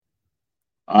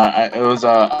It was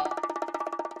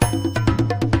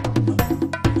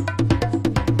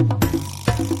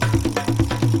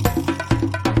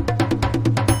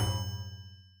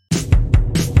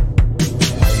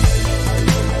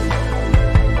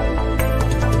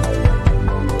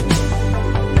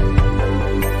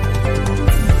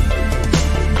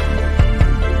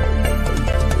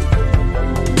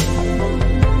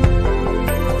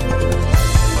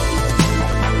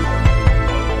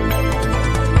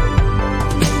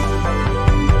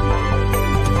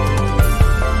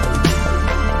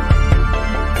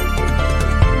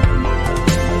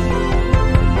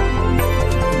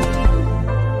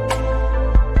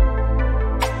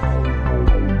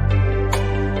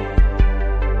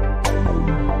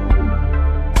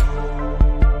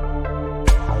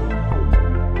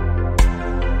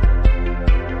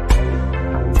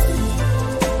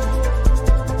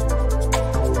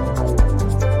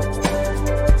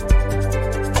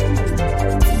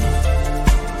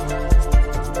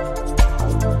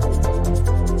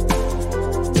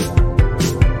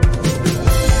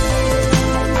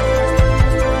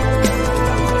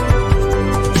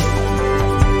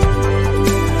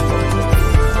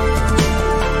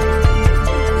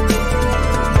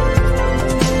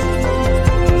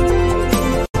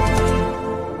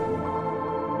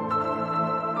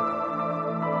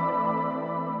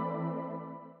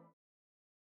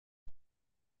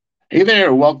Hey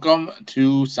there, welcome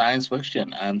to Science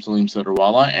Fiction. I'm Salim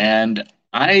Sotawala, and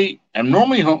I am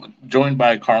normally joined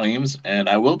by Carl Eames, and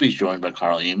I will be joined by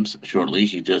Carl Eames shortly.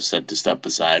 He just said to step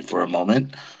aside for a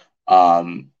moment.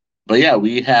 Um, but yeah,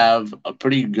 we have a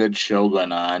pretty good show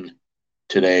going on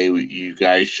today. You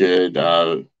guys should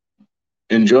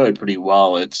enjoy it pretty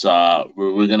well.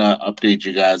 We're gonna update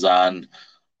you guys on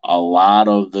a lot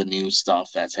of the new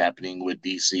stuff that's happening with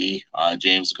DC.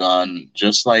 James Gunn,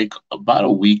 just like about a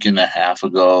week and a half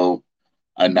ago,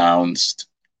 announced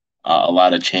a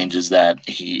lot of changes that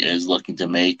he is looking to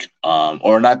make,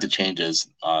 or not the changes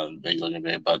that he's looking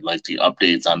to make, but like the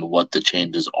updates on what the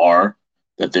changes are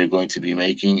that they're going to be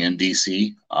making in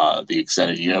DC, the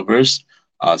extended universe.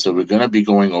 So we're going to be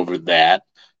going over that.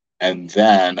 And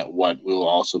then what we'll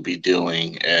also be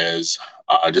doing is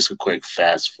just a quick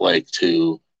fast flick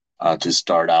to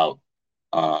start out.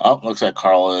 Looks like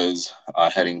Carl is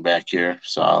heading back here,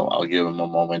 so I'll give him a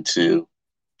moment to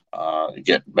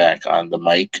get back on the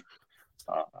mic.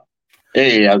 Uh,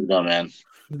 hey, how's it going, man?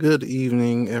 Good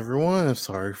evening, everyone. I'm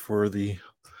sorry for the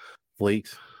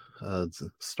late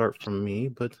start from me,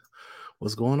 but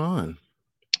what's going on?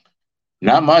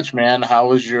 Not much, man. How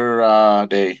was your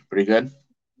day? Pretty good.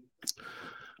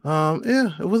 Yeah,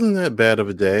 it wasn't that bad of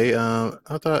a day.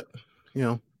 I thought,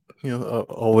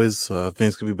 always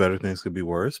things could be better, things could be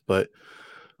worse, but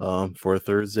for a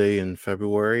Thursday in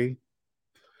February,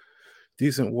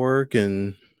 decent work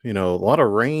and a lot of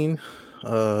rain.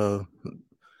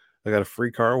 I got a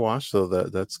free car wash, so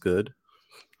that's good.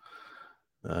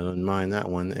 I don't mind that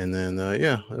one. And then,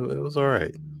 it was all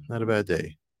right. Not a bad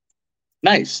day.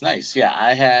 Nice, nice. Yeah,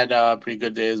 I had a pretty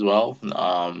good day as well.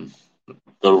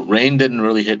 The rain didn't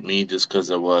really hit me just because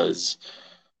it was.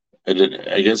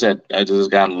 I guess I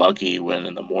just got lucky when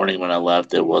in the morning when I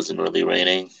left it wasn't really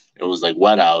raining. It was like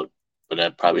wet out, but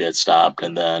it probably had stopped,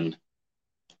 and then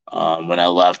when I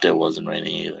left it wasn't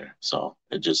raining either. So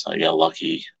I got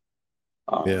lucky.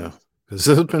 Yeah, Um, because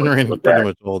it's been raining with pretty that.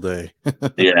 much all day.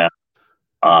 Yeah.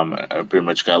 I pretty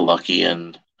much got lucky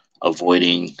in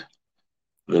avoiding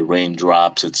the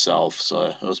raindrops itself, so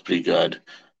it was pretty good.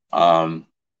 Um,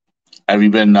 have you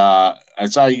been? I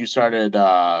saw you started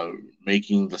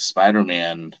making the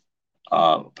Spider-Man,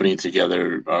 putting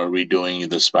together, redoing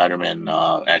the Spider-Man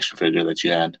action figure that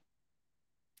you had.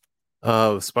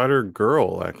 Spider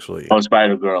Girl, actually. Oh,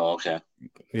 Spider-Girl. Okay.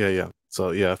 Yeah.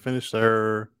 So yeah, I finished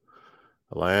there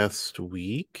last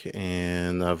week,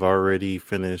 and I've already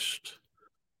finished.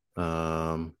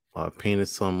 I painted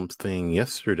something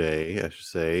yesterday, I should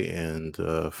say, and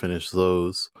finished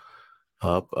those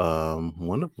up.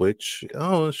 One of which,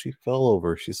 she fell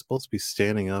over. She's supposed to be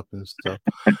standing up and stuff.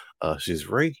 She's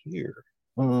right here.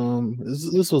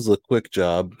 This was a quick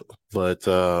job, but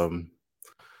you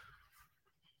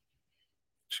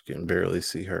can barely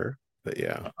see her. But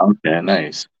yeah. Okay.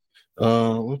 Nice.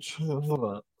 Hold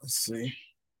on. Let's see.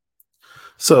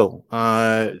 So,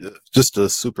 just a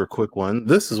super quick one.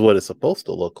 This is what it's supposed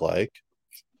to look like,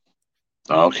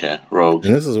 Okay. Rogue.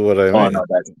 and this is what I Oh made. no,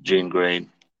 that's Jean Grey.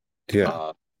 Yeah,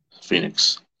 Uh,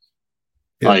 Phoenix.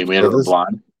 Oh, yeah. you made So her this,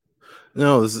 blonde.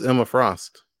 no, this is Emma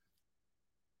Frost.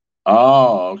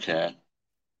 Oh, okay.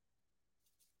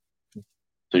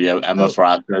 So you have Emma Oh,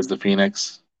 Frost as the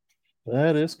Phoenix.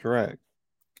 that is correct.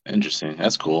 Interesting.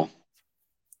 That's cool.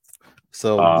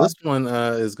 So Uh, this one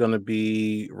is going to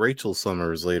be Rachel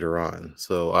Summers later on.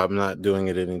 So I'm not doing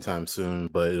it anytime soon,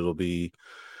 but it'll be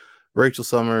Rachel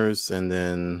Summers, and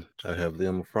then I have the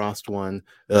Emma Frost one.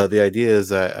 The idea is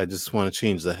that I just want to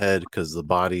change the head because the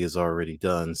body is already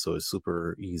done, so it's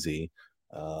super easy.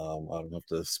 I don't have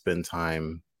to spend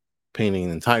time painting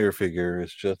an entire figure.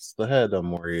 It's just the head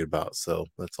I'm worried about, so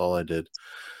that's all I did.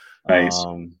 nice.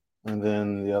 And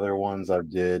then the other ones I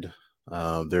did,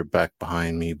 they're back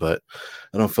behind me, but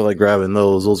I don't feel like grabbing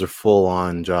those. Those are full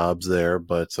on jobs there,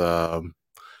 but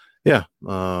yeah,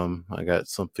 I got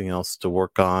something else to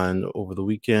work on over the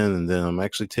weekend, and then I'm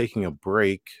actually taking a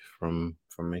break from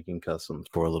making customs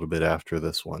for a little bit after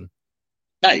this one.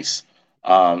 Nice.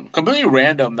 Completely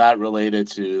random, not related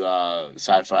to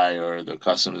sci-fi or the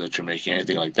customs that you're making,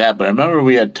 anything like that. But I remember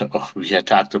we had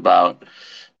talked about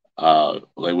like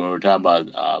when we were talking about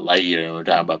Lightyear and we were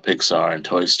talking about Pixar and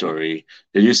Toy Story.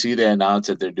 Did you see they announced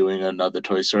that they're doing another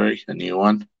Toy Story, a new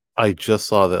one? I just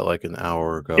saw that like an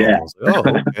hour ago, and Yeah. I was like,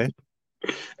 "Oh, okay."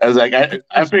 I was like,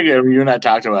 I figured you and I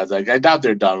talked about it. I was like, I doubt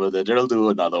they're done with it. They'll do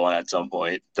another one at some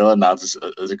point. They'll announce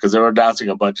because they were announcing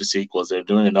a bunch of sequels. They're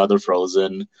doing another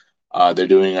Frozen. They're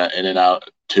doing In and Out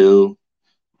 2,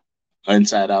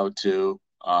 Inside Out 2.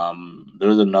 There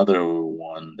was another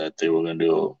one that they were going to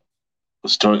do.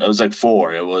 It was like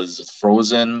four. It was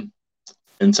Frozen,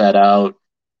 Inside Out,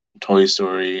 Toy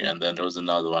Story, and then there was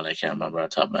another one I can't remember on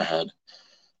top of my head.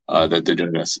 Hmm. That they're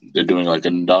doing this. They're doing like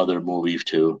another movie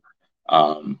too.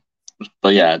 Um,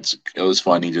 but yeah, it was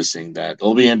funny just seeing that.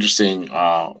 It'll be interesting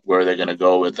where they're gonna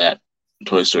go with that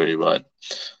Toy Story, but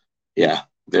yeah, Yeah,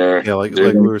 they're like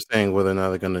we gonna, were saying, whether or not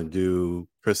they're going to do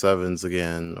Chris Evans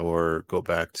again or go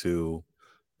back to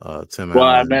Tim well,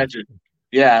 I Allen. imagine.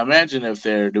 Yeah, I imagine if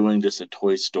they're doing just a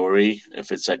Toy Story,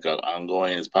 if it's like a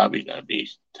ongoing, it's probably gonna be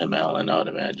Tim Allen. I would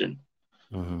imagine.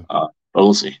 Hmm. But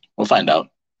we'll see. We'll find out.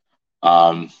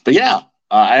 But yeah,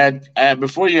 I had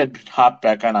before you had hopped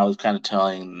back on, I was kind of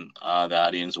telling the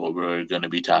audience what we were going to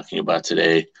be talking about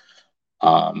today.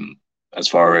 Um, as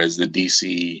far as the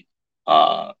DC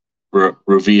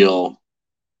reveal,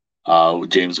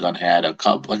 James Gunn had a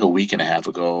couple like a week and a half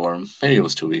ago, or maybe it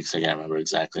was 2 weeks. I can't remember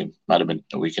exactly. Might have been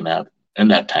a week and a half in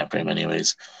that time frame,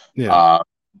 anyways. Yeah. Uh,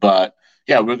 but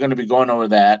yeah, we're going to be going over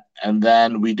that, and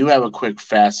then we do have a quick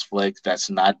fast flick that's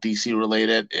not DC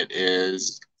related. It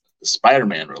is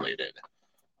Spider-Man related.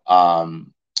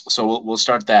 Um, so we'll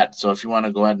start that. So if you want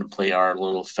to go ahead and play our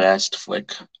little fast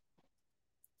flick.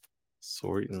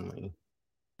 Certainly.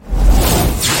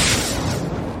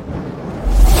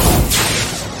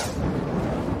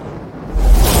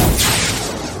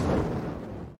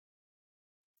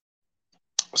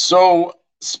 So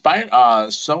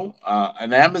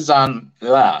an Amazon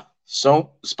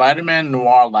so Spider-Man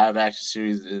Noir live action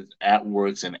series is at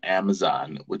works in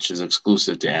Amazon, which is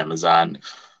exclusive to Amazon.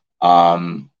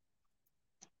 Um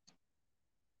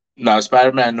Now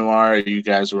Spider-Man Noir, you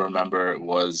guys will remember,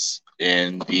 was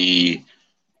in the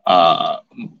uh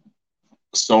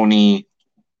Sony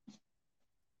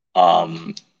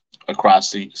um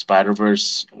Across the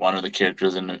Spider-Verse, one of the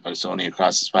characters in Sony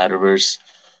Across the Spider-Verse.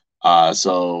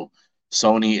 So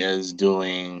Sony is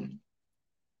doing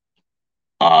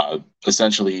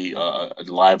essentially a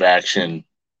live action,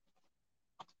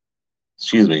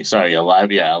 excuse me, sorry, a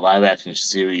live action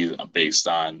series based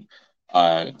on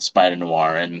Spider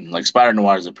Noir, and like Spider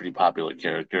Noir is a pretty popular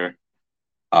character.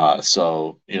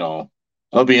 So it'll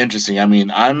be interesting. I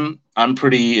mean, I'm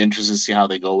pretty interested to see how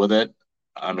they go with it.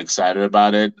 I'm excited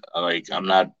about it. Like I'm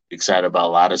not excited about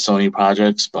a lot of Sony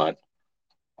projects, but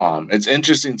it's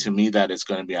interesting to me that it's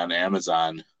going to be on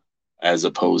Amazon as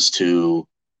opposed to.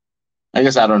 I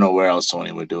guess I don't know where else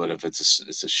Sony would do it if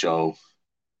it's a show,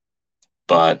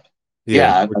 but Yeah,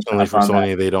 yeah, I unfortunately for found that.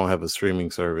 Sony, they don't have a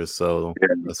streaming service, so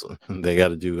that's they got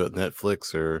to do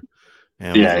Netflix or Yeah,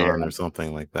 Amazon yeah. or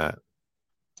something like that.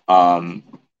 Um,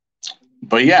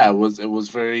 but yeah, it was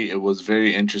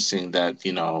very interesting that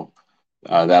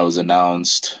that was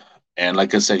announced, and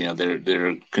like I said,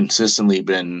 they're consistently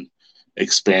been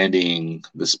expanding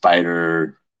the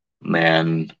Spider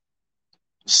Man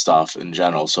stuff in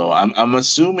general. So I'm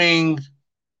assuming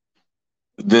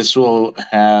this will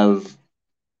have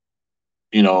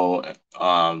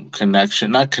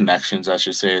connection, not connections, I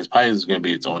should say. It's probably going to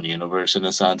be its own universe in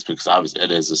a sense because obviously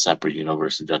it is a separate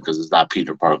universe because it's not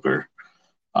Peter Parker.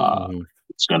 Uh, Hmm.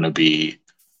 it's going to be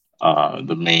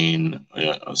the main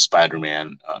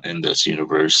Spider-Man in this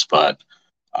universe, but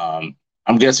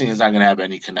I'm guessing it's not going to have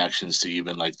any connections to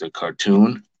even like the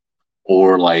cartoon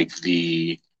or like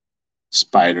the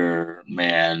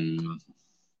Spider-Man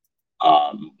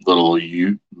little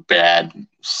bad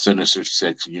Sinister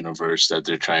Six universe that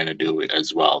they're trying to do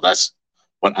as well. That's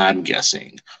what I'm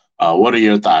guessing. What are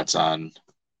your thoughts on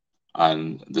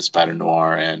the Spider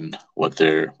Noir and what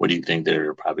do you think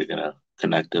they're probably gonna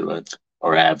connect it with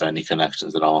or have any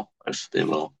connections at all if they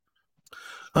will?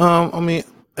 I mean,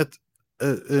 at,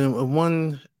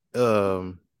 one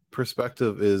um,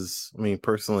 perspective is, I mean,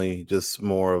 personally, just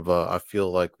more of a. I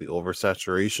feel like the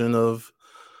oversaturation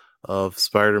of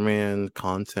Spider-Man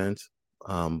content.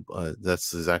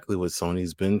 That's exactly what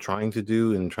Sony's been trying to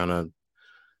do and trying to,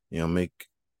 make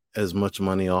as much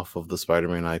money off of the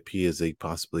Spider-Man IP as they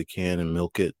possibly can and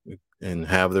milk it and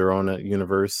have their own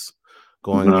universe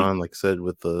going Mhm. on. Like I said,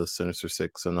 with the Sinister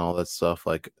Six and all that stuff,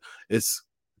 like it's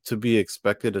to be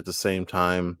expected. At the same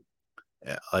time,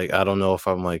 like I don't know if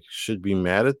I'm like should be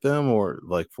mad at them or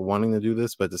like for wanting to do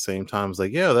this, but at the same time, it's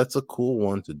like yeah, that's a cool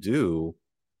one to do.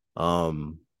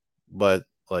 Um, but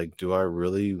like, do I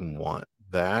really want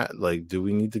that? Like, do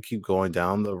we need to keep going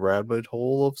down the rabbit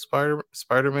hole of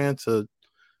Spider-Man to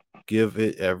give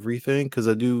it everything? Because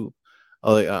I do,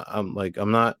 I'm like,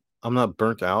 I'm not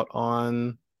burnt out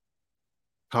on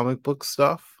comic book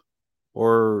stuff,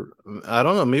 or I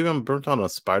don't know, maybe I'm burnt out on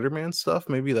Spider-Man stuff.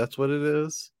 Maybe that's what it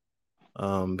is.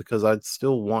 Because I'd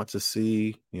still want to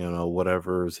see,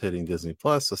 whatever's hitting Disney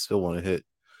Plus. I still want to hit,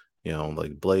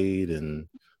 like Blade, and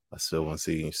I still want to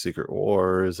see Secret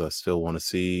Wars. I still want to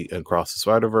see Across the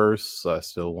Spider Verse. I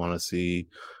still want to see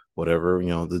whatever,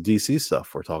 the DC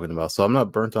stuff we're talking about. So I'm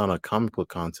not burnt on a comic book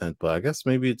content, but I guess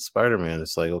maybe it's Spider Man.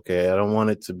 It's like, okay, I don't want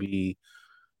it to be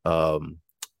um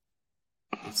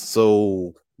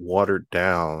so watered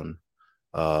down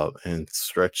and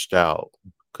stretched out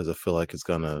because I feel like it's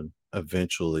gonna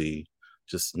eventually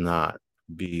just not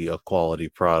be a quality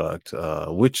product,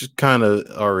 which kind of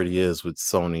already is with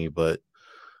Sony. But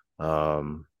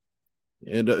um,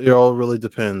 it all really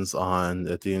depends on,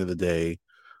 at the end of the day,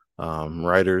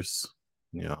 writers,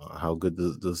 how good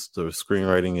the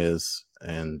screenwriting is,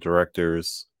 and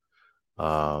directors.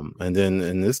 And then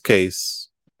in this case,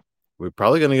 we're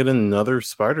probably going to get another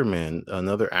Spider-Man,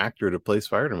 another actor to play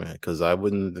Spider-Man, because I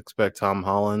wouldn't expect Tom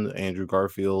Holland, Andrew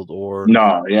Garfield, or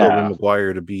No, Tobey yeah,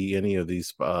 Maguire to be any of these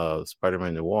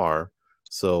Spider-Man Noir.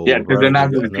 So yeah, we're because they're probably going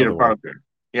not to going get to be Peter another one. Parker.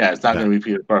 Yeah, it's not Yeah. going to be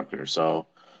Peter Parker. So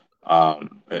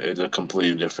it's a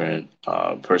completely different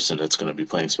person that's going to be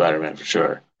playing Spider-Man for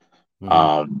sure. Hmm.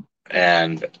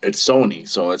 And it's Sony,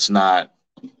 so it's not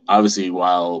obviously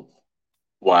while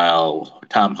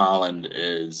Tom Holland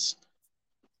is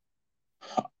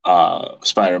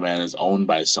Spider-Man is owned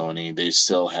by Sony, they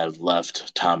still have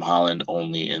left Tom Holland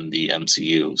only in the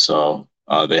MCU. So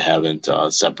they haven't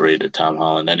separated Tom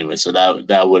Holland anyway. So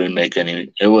that wouldn't make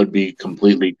any. It would be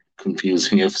completely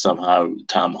confusing if somehow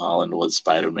Tom Holland was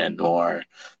Spider-Man Noir.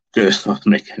 It wouldn't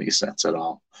make any sense at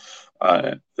all.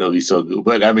 They'll be so good,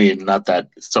 but I mean, not that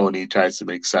Sony tries to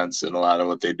make sense in a lot of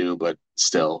what they do, but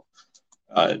still,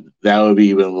 that would be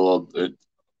even a little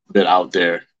bit out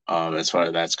there as far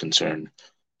as that's concerned.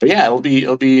 But yeah,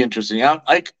 it'll be interesting. I'm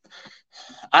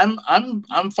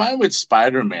fine with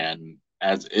Spider Man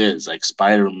as is, like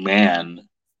Spider Man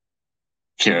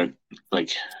character, like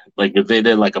like if they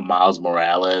did like a Miles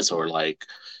Morales or like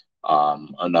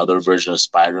another version of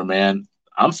Spider Man.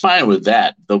 I'm fine with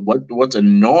that. What's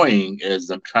annoying is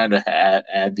them trying to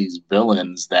add these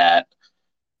villains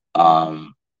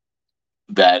um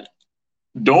that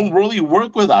don't really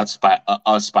work without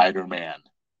a Spider Man.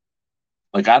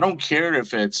 Like I don't care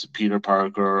if it's Peter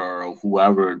Parker or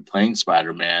whoever playing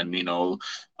Spider Man.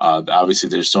 Obviously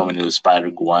there's so many with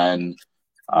Spider Gwen.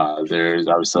 There's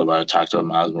obviously I talked about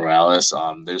Miles Morales.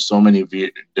 There's so many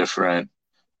different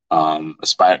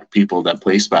Spider people that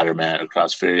play Spider Man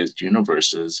across various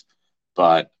universes.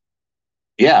 But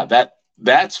yeah,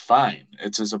 that's fine.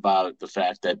 It's just about the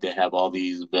fact that they have all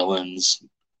these villains,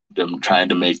 them trying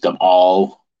to make them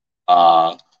all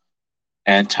uh,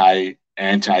 anti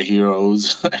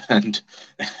heroes and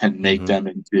make Hmm. them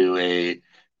into a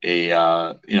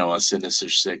Sinister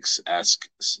Six esque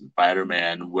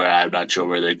Spider-Man. Where I'm not sure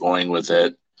where they're going with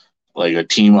it. Like a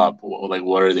team up. Like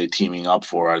what are they teaming up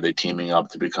for? Are they teaming up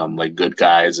to become like good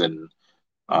guys and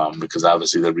because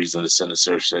obviously the reason the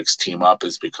Sinister Six team up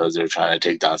is because they're trying to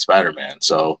take down Spider-Man.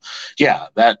 So yeah,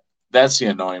 that's the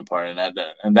annoying part,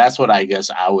 and that's what I guess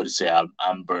I would say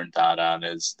I'm burnt out on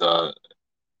is the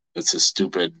it's a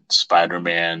stupid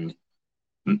Spider-Man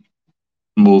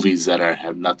movies that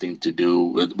have nothing to do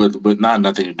with not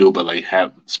nothing to do, but like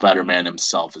have Spider-Man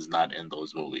himself is not in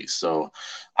those movies. So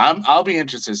I'll be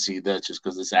interested to see that just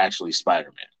because it's actually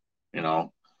Spider-Man, you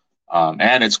know,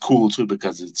 and it's cool too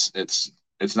because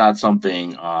it's not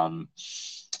something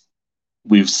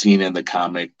we've seen in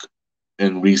the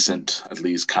in recent, at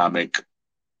least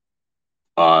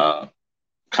uh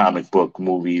comic book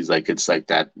movies. Like it's like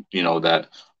that, that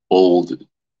old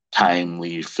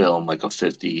timely film, like a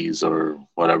 50s or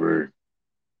whatever,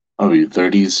 maybe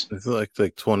 30s. It's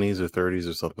like 20s or 30s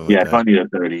or something like Yeah, that. 20 or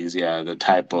 30s. Yeah, the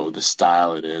type of the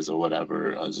style it is or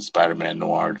whatever, as a Spider-Man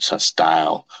noir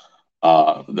style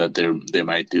that they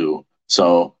might do.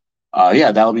 So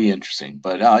yeah, that'll be interesting.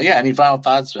 But yeah, any final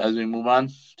thoughts as we move on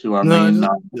to our No, main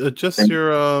just thing?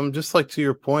 your just like to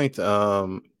your point,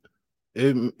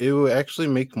 it would actually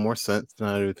make more sense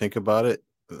now to think about it,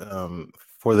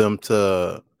 for them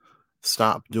to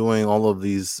stop doing all of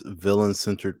these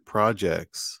villain-centered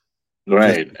projects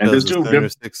just Right. And because just the do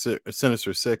diff-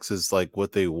 Sinister Six is like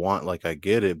what they want. Like I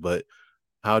get it, but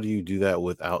how do you do that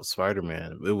without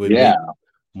Spider-Man? It would yeah, make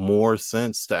more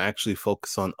sense to actually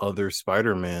focus on other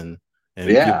Spider-Man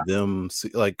and yeah, give them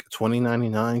like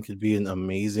 2099 could be an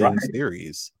amazing right,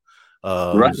 series.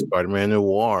 right, Spider-Man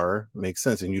Noir makes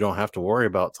sense, and you don't have to worry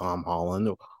about Tom Holland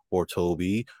or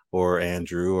Toby or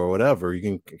Andrew or whatever. You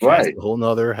can cast right. a whole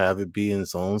nother, have it be in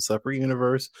its own separate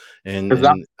universe, and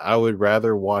Because I would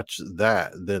rather watch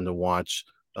that than to watch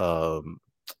um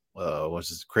what's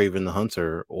this, Craven the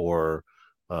Hunter or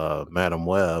Madam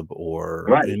Web or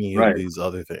right, any of right. these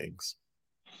other things.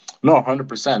 No,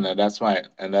 100%. And that's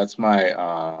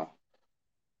my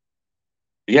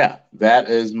yeah, that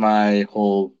is my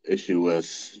whole issue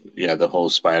with the whole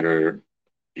Spider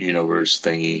universe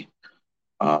thingy.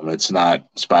 It's not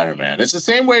Spider-Man. It's the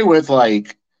same way with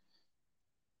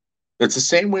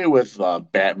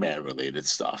Batman related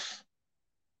stuff.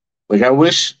 Like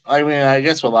I mean, I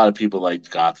guess a lot of people like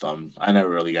Gotham. I never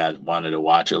really got wanted to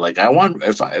watch it. Like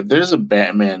if there's a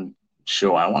Batman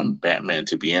show, I want Batman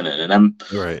to be in it. And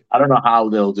Right. I don't know how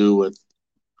they'll do with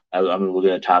I mean, we're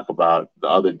going to talk about the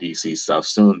other DC stuff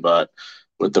soon, but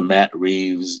with the Matt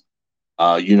Reeves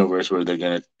universe, where they're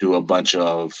going to do a bunch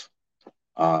of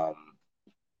um,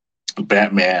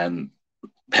 Batman,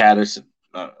 Patterson,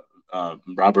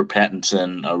 Robert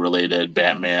Pattinson related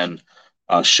Batman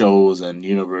shows and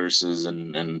universes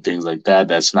and things like that.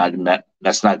 That's not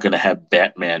going to have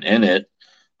Batman in it.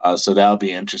 So that'll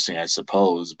be interesting, I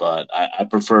suppose. But I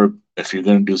prefer, if you're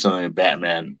going to do something with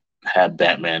Batman, have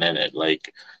Batman in it.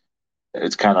 Like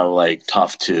it's kind of like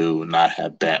tough to not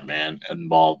have Batman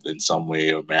involved in some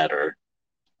way or matter.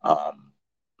 Um,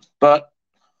 but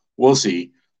we'll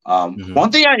see. Hmm.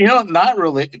 One thing not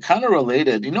related, kind of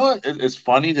related. You know what? It's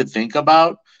funny to think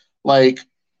about. Like,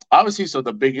 obviously, so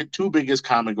the two biggest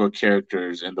comic book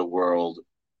characters in the world,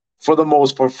 for the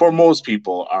most part, for most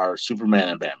people, are Superman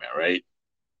and Batman, right?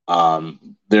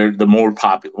 They're the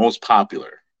most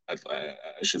popular. I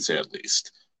should say at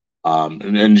least.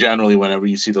 And generally, whenever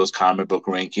you see those comic book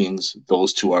rankings,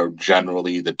 those two are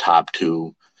generally the top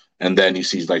two. And then you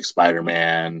see like Spider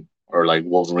Man or like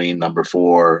Wolverine #4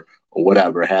 or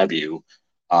whatever have you.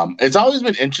 It's always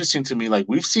been interesting to me. Like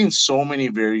we've seen so many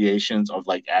variations of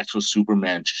like actual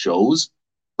Superman shows,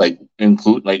 like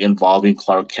involving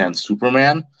Clark Kent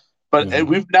Superman, but Hmm.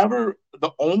 we've never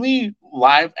the only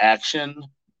live action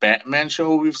Batman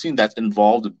show we've seen that's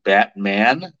involved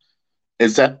Batman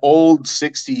is that old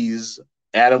 '60s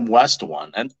Adam West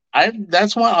one, and I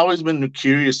that's one always been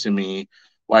curious to me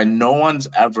why no one's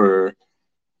ever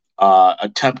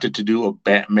attempted to do a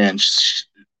Batman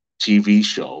TV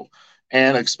show,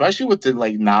 and especially with the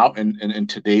like now in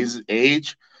today's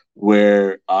age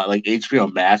where like HBO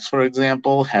Max, for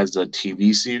example, has a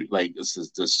TV series like this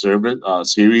is the service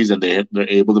series, and they're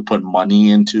able to put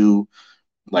money into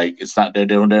like it's not they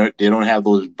don't have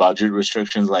those budget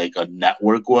restrictions like a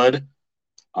network would.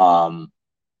 Um,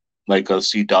 like a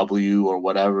CW or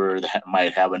whatever that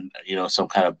might have some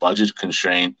kind of budget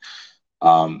constraint.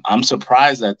 I'm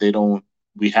surprised that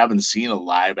we haven't seen a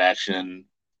live action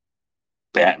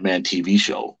Batman TV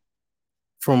show.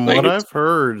 From Like what it's I've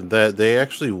heard, that they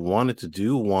actually wanted to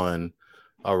do one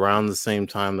around the same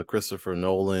time the Christopher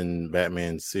Nolan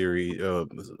Batman series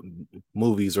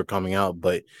movies are coming out,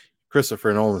 but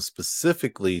Christopher Nolan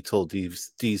specifically told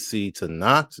DC to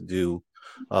not do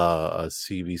a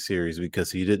TV series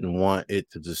because he didn't want it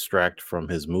to distract from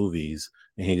his movies,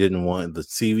 and he didn't want the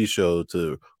TV show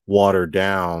to water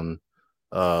down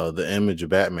the image of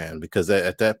Batman. Because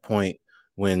at that point,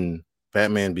 when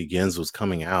Batman Begins was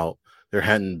coming out, there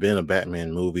hadn't been a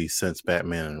Batman movie since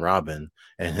Batman and Robin,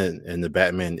 and the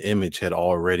Batman image had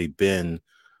already been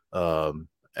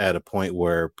at a point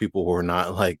where people were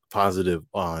not like positive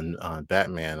on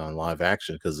Batman on live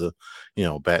action because of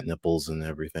bat nipples and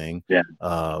everything. yeah,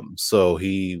 So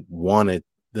he wanted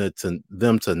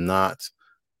them to not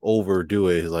overdo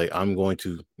it. He's like, I'm going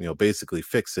to, basically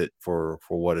fix it for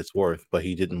what it's worth. But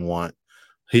he didn't want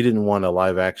a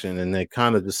live action, and they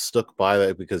kind of just stuck by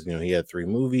that because he had 3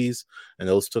 movies, and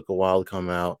those took a while to come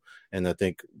out. And I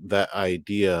think that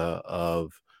idea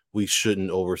of we shouldn't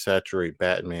oversaturate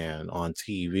Batman on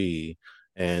TV,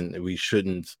 and we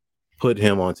shouldn't put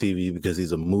him on TV because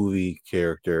he's a movie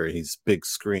character, he's big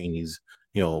screen, he's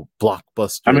I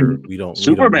blockbuster. mean, We don't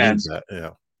need that.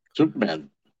 Yeah. Superman,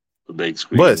 the big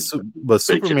But screen, but big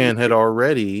Superman had chemistry.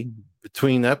 already,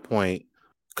 between that point,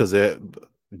 because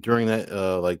during that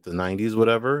like the 90s,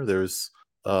 whatever, there's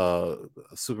uh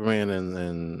Superman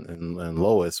and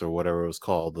Lois, or whatever it was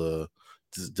called, the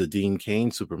Dean Cain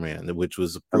Superman, which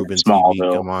was a And proven TV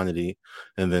Smallville. commodity,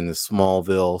 and then the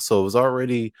Smallville. So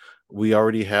we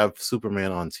already have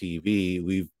Superman on TV.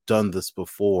 We've done this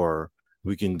before.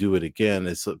 We can do it again.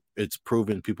 It's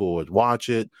proven people would watch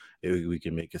it. We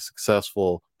can make it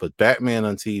successful. But Batman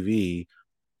on TV,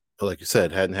 like you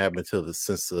said, hadn't happened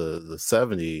since the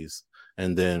 70s.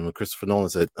 And then when Christopher Nolan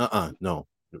said, no,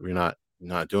 we're not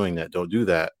doing that. Don't do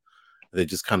that. They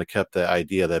just kind of kept the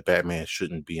idea that Batman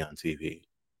shouldn't be on TV.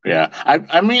 Yeah,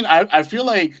 I mean, I feel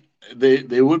like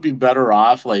they would be better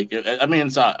off. Like, I mean,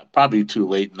 it's not probably too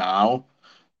late now,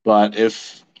 but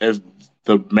if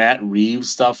the Matt Reeves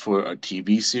stuff were a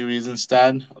TV series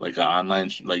instead, like an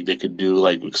online, like they could do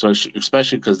like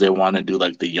especially because they want to do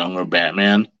like the younger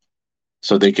Batman,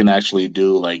 so they can actually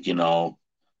do like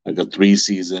like a 3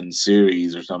 season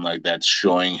series or something like that,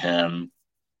 showing him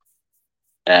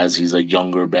as he's a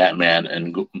younger Batman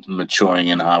and maturing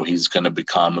in how he's going to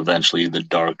become eventually the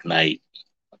Dark Knight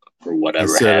or whatever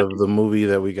Instead have of you. the movie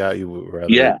that we got, you would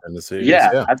rather Yeah, than the series.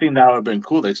 yeah, Yeah. I think that would have been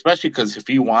cool, especially because if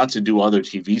he wants to do other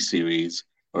TV series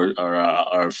or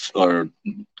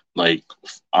like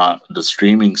the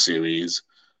streaming series,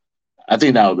 I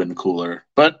think that would have been cooler.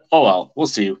 But oh well, we'll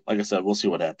see. Like I said, we'll see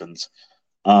what happens.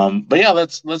 But yeah,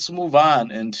 let's move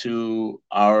on into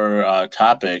our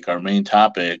topic, our main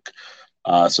topic.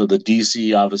 So the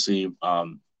DC obviously,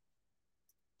 um,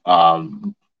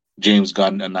 James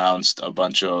Gunn announced a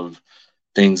bunch of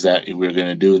things that we're going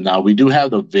to do. Now we do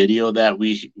have the video that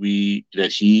we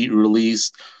that he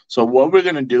released. So what we're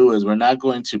going to do is we're not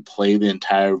going to play the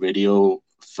entire video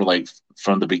for like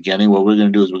from the beginning. What we're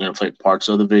going to do is we're going to play parts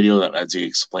of the video that as he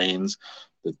explains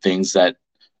the things that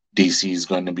DC is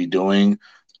going to be doing,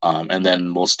 and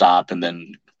then we'll stop and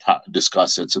then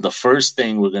discuss it. So the first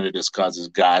thing we're going to discuss is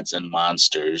Gods and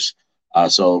Monsters.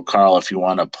 So Carl, if you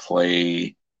want to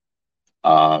play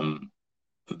um,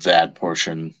 that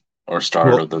portion or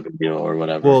start Well, of the video or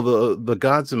well, whatever. the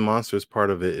Gods and Monsters part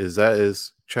of it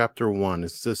is chapter 1.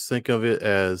 It's just think of it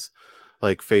as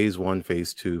like phase 1,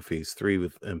 phase 2, phase 3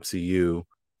 with MCU.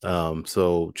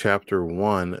 So chapter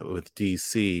 1 with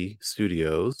DC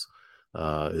Studios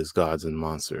is Gods and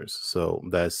Monsters. So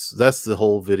that's the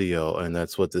whole video, and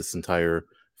that's what this entire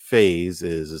phase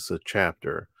is. It's a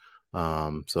chapter.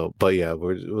 But yeah,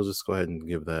 we'll just go ahead and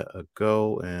give that a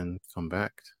go and come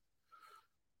back.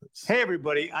 Hey,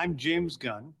 everybody, I'm James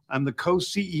Gunn. I'm the co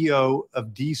CEO of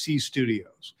DC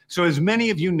Studios. So, as many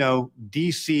of you know,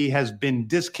 DC has been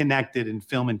disconnected in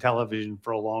film and television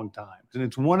for a long time. And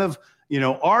it's one of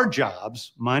our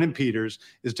jobs, mine and Peter's,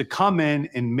 is to come in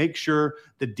and make sure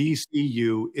the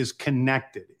DCU is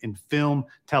connected in film,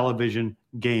 television,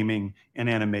 gaming, and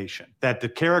animation. That the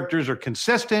characters are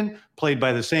consistent, played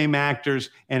by the same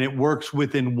actors, and it works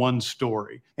within one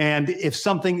story. And if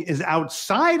something is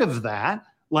outside of that,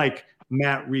 like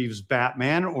Matt Reeves'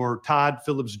 Batman or Todd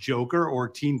Phillips' Joker or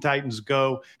Teen Titans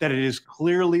Go, that it is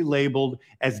clearly labeled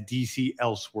as DC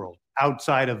Elseworld,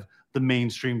 outside of the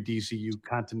mainstream DCU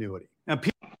continuity. Now,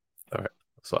 All right.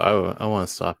 So I want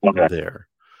to stop Okay. there.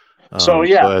 So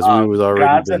yeah, as we was already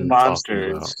Gods and been talking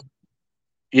about. Monsters.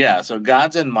 Yeah, so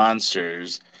Gods and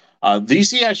Monsters.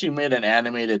 DC actually made an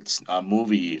animated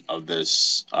movie of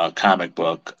this comic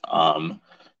book.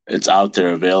 It's out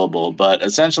there available, but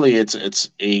essentially it's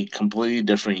a completely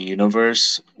different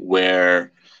universe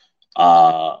where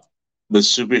uh, the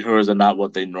superheroes are not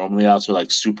what they normally are. So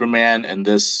like Superman in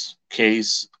this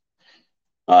case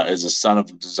is a son of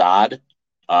Zod,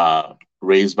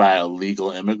 raised by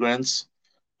illegal immigrants.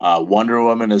 Wonder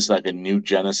Woman is like a new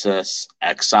Genesis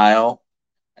exile,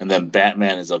 and then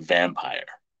Batman is a vampire.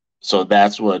 So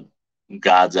that's what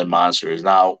Gods and Monsters.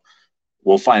 Now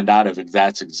we'll find out if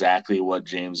that's exactly what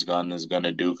James Gunn is going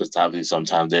to do, because obviously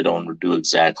sometimes they don't do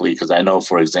exactly. Because I know,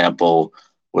 for example,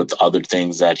 with other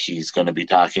things that he's going to be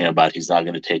talking about, he's not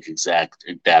going to take exact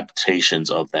adaptations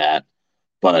of that.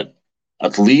 But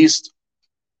at least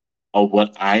of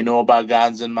what I know about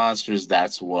Gods and Monsters,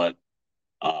 that's what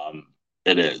um,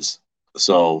 it is.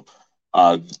 So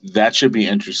That should be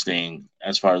interesting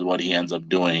as far as what he ends up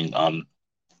doing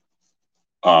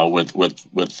with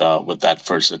that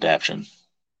first adaptation.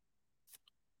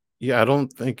 Yeah, I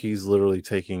don't think he's literally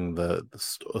taking a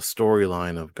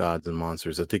storyline of gods and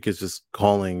monsters. I think it's just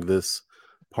calling this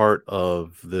part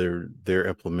of their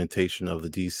implementation of the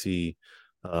DC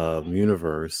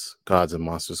universe gods and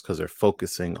monsters because they're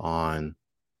focusing on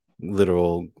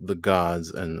literal the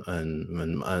gods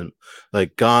and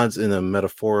like gods in a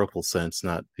metaphorical sense,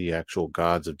 not the actual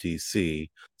gods of DC.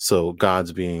 So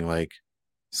gods being like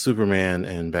Superman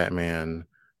and Batman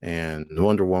and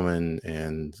Wonder Woman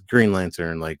and Green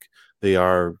Lantern, like they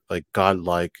are like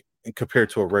godlike compared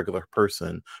to a regular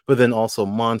person, but then also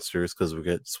monsters because we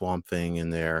get Swamp Thing in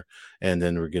there, and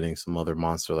then we're getting some other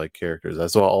monster like characters.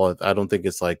 That's all. I don't think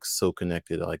it's like so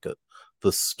connected like the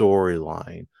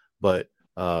storyline, but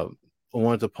I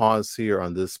wanted to pause here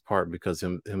on this part because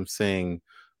him saying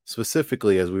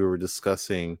specifically as we were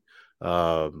discussing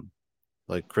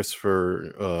like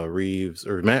Christopher Reeves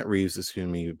or Matt Reeves, excuse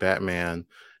me, Batman,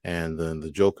 and then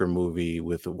the Joker movie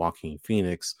with Joaquin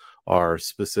Phoenix are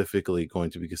specifically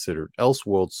going to be considered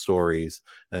Elseworld stories,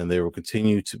 and they will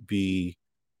continue to be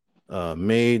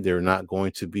made. They're not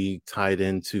going to be tied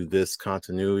into this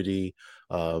continuity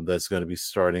that's going to be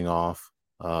starting off,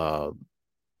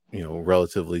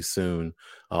 relatively soon.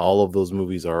 All of those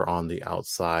movies are on the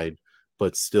outside,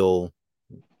 but still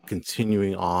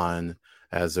continuing on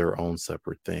as their own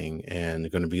separate thing, and they're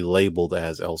going to be labeled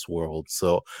as Elseworld.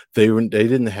 So they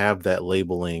didn't have that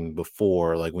labeling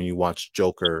before. Like when you watch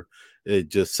Joker, it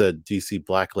just said DC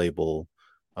Black Label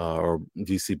or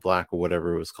DC Black or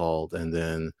whatever it was called, and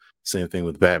then same thing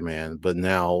with Batman. But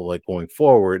now, like going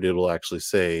forward, it'll actually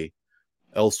say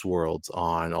Elseworlds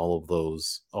on all of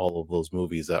those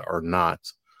movies that are not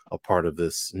a part of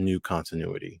this new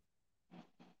continuity.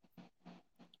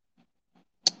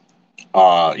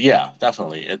 Yeah,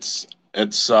 definitely. It's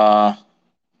going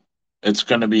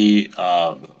to be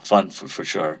fun for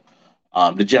sure.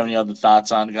 Did you have any other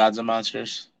thoughts on Gods and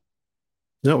Monsters?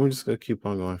 No, we're just gonna keep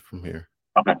on going from here.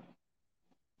 Okay.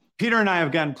 Peter and I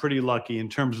have gotten pretty lucky in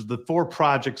terms of the 4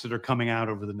 projects that are coming out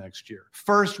over the next year.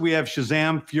 First, we have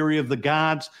Shazam, Fury of the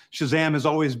Gods. Shazam has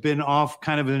always been off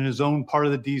kind of in his own part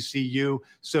of the DCU,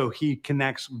 so he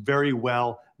connects very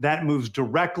well. That moves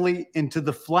directly into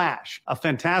The Flash, a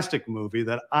fantastic movie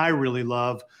that I really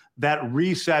love that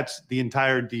resets the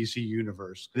entire DC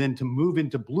universe. Then to move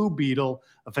into Blue Beetle,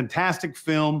 a fantastic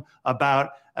film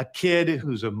about a kid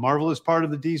who's a marvelous part of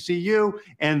the DCU,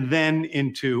 and then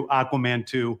into Aquaman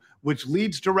 2, which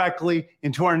leads directly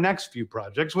into our next few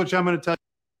projects, which I'm going to tell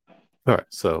you. All right,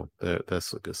 so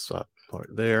that's a good stop part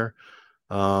there.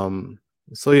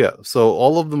 So yeah, so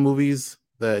all of the movies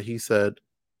that he said,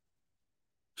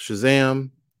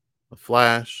 Shazam, The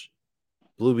Flash,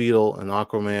 Blue Beetle, and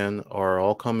Aquaman are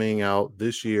all coming out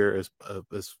this year, as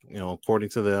according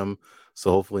to them.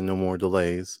 So hopefully, no more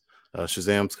delays.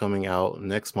 Shazam's coming out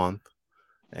next month,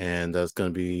 and that's going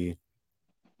to be,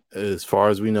 as far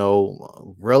as we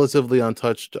know, relatively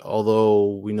untouched.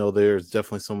 Although we know there's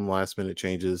definitely some last minute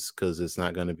changes because it's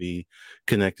not going to be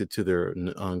connected to their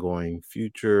ongoing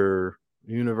future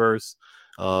universe.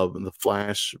 The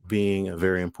Flash being a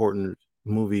very important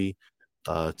movie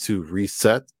to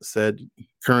reset said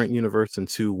current universe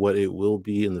into what it will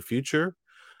be in the future,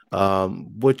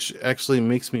 which actually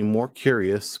makes me more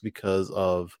curious because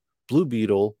of Blue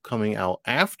Beetle coming out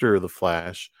after the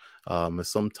Flash,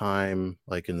 sometime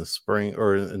like in the spring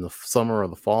or in the summer or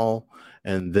the fall,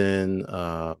 and then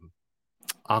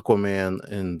Aquaman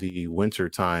in the winter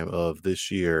time of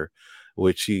this year,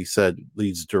 which he said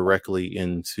leads directly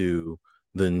into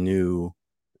the new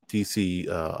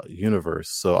DC universe.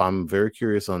 So I'm very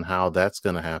curious on how that's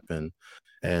going to happen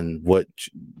and what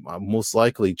most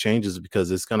likely changes,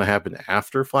 because it's going to happen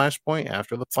after Flashpoint,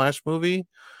 after the Flash movie.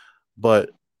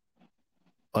 But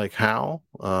like how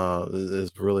is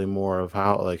really more of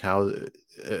how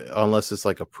unless it's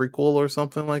like a prequel or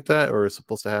something like that, or it's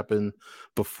supposed to happen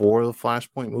before the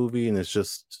Flashpoint movie, and it's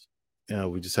just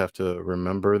we just have to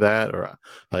remember that. Or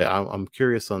like I'm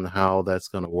curious on how that's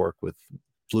going to work with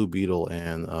Blue Beetle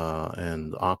and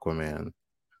Aquaman.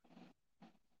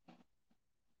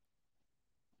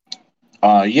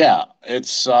 Yeah,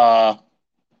 it's I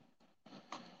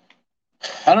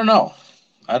don't know.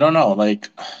 Like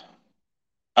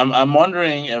I'm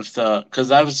wondering if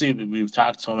because obviously we've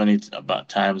talked so many about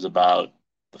times about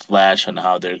the Flash and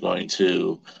how they're going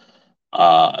to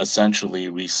essentially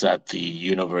reset the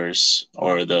universe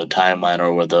or the timeline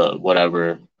or the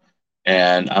whatever.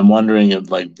 And I'm wondering if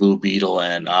like Blue Beetle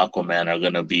and Aquaman are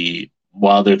going to be,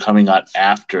 while they're coming out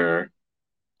after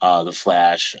the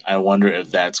Flash. I wonder if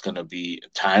that's going to be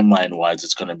timeline wise,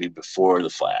 it's going to be before the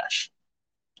Flash,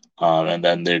 and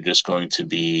then they're just going to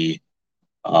be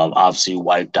obviously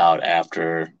wiped out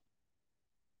after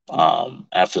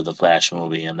the Flash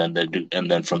movie, and then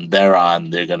and then from there on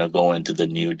they're going to go into the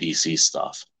new DC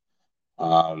stuff.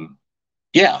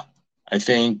 Yeah, I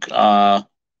think I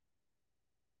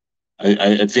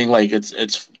think like it's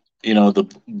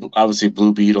the obviously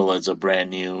Blue Beetle is a brand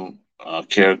new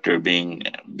character being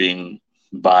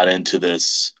bought into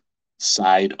this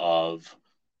side of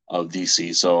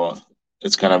DC, so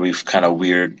it's gonna be kind of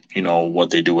weird, what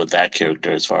they do with that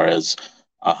character as far as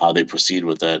how they proceed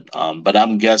with it. But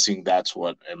I'm guessing that's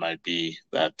what it might be,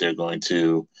 that they're going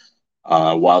to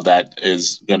while that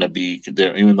is gonna be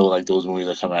there, even though like those movies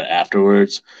are coming out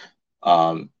afterwards,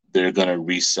 they're gonna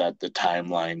reset the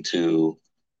timeline to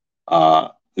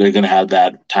they're gonna have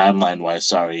that timeline wise,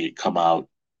 sorry, come out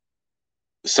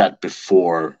set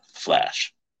before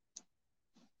Flash.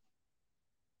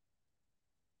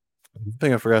 The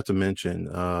thing I forgot to mention,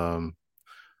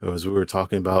 as we were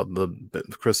talking about the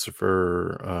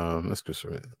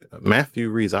Matthew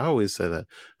Reeves. I always say that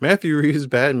Matthew Reeves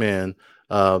Batman.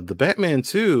 The Batman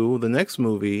 2, the next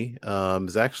movie,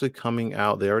 is actually coming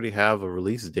out. They already have a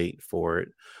release date for it.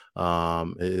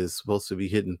 It is supposed to be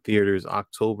hitting theaters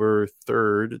October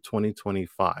 3rd,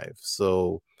 2025.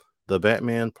 So the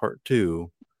Batman Part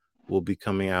 2 will be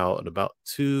coming out in about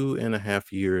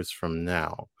 2.5 years from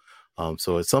now.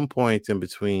 So at some point in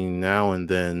between now and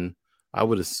then, I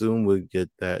would assume we'll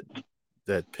get that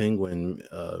Penguin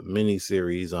mini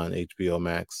series on HBO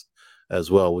Max as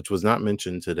well, which was not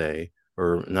mentioned today,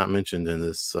 or not mentioned in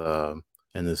this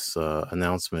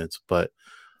announcement. But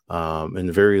in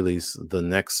the very least, the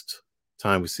next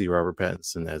time we see Robert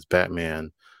Pattinson as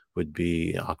Batman would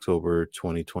be October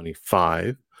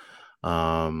 2025.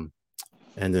 And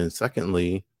then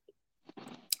secondly,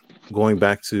 going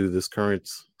back to this current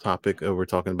topic we're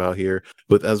talking about here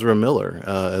with Ezra Miller,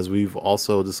 as we've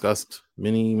also discussed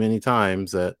many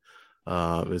times, that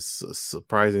it's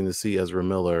surprising to see Ezra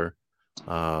Miller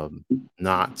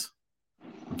not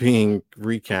being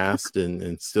recast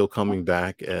and still coming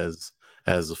back as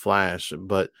the Flash.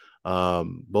 But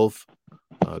both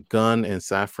Gunn and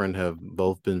Safran have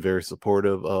both been very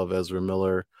supportive of Ezra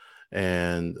Miller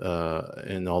and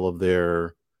all of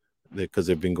their, because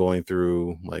they've been going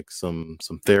through like some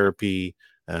therapy,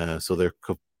 so they're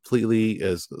completely,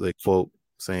 as they quote,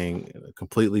 saying,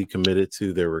 completely committed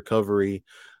to their recovery.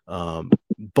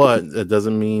 But it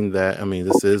doesn't mean that, I mean,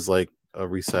 this is like a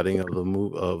resetting of the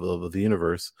of the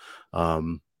universe.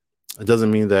 It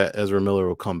doesn't mean that Ezra Miller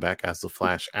will come back as the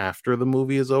Flash after the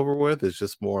movie is over with. It's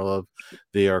just more of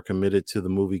they are committed to the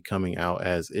movie coming out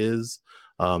as is.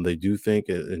 They do think,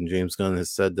 and James Gunn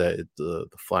has said that the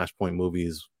Flashpoint movie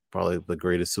is probably the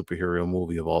greatest superhero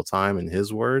movie of all time, in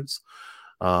his words.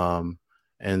 And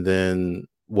then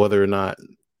whether or not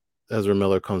Ezra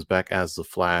Miller comes back as the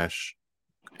Flash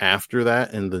after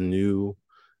that in the new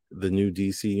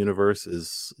DC universe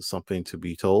is something to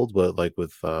be told. But like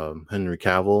with Henry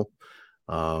Cavill,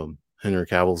 Henry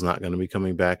Cavill's not going to be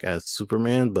coming back as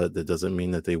Superman, but that doesn't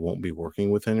mean that they won't be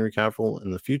working with Henry Cavill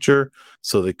in the future.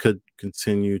 So they could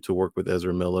continue to work with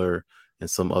Ezra Miller in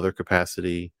some other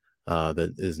capacity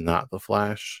that is not the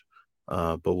Flash,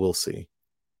 but we'll see.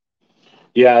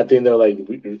 Yeah, I think there are like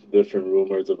different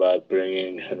rumors about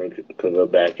bringing Henry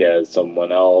Cavill back as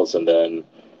someone else, and then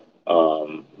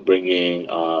bringing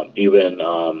even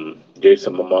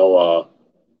Jason Momoa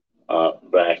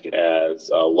back as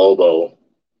Lobo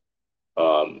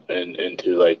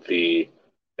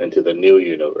into the new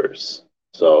universe.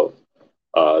 So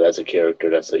that's a character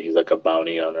he's like a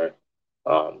bounty hunter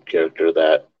character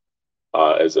that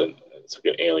it's like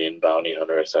an alien bounty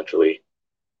hunter essentially.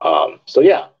 So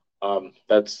yeah,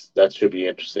 that should be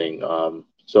interesting.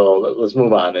 So let's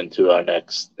move on into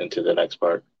the next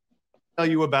part. Tell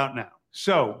you about now.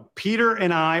 So Peter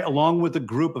and I, along with a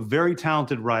group of very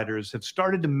talented writers, have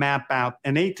started to map out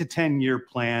an 8 to 10 year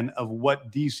plan of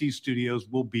what DC Studios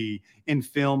will be in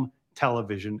film,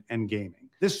 television, and gaming.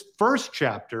 This first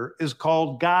chapter is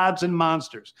called Gods and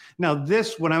Monsters. Now,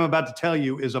 what I'm about to tell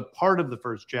you, is a part of the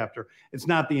first chapter. It's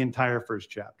not the entire first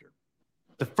chapter.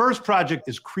 The first project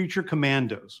is Creature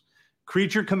Commandos.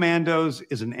 Creature Commandos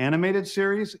is an animated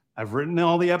series. I've written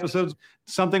all the episodes.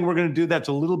 Something we're going to do that's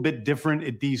a little bit different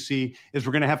at DC is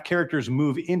we're going to have characters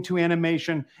move into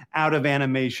animation, out of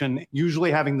animation,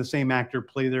 usually having the same actor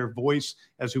play their voice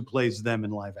as who plays them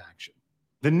in live action.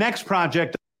 The next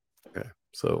project. Okay,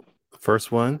 so the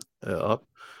first one up,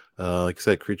 like I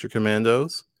said, Creature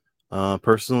Commandos.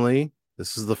 Personally,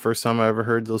 This is the first time I ever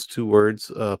heard those two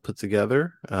words put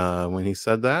together when he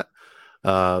said that.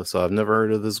 So I've never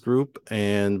heard of this group,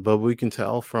 but we can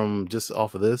tell from just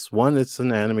off of this one, it's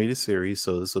an animated series,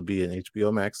 so this will be an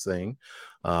HBO Max thing.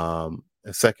 And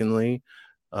secondly,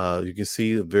 you can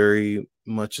see very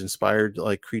much inspired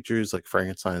like creatures like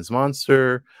Frankenstein's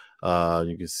monster.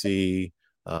 You can see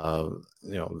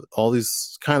all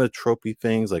these kind of tropey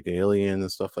things like Alien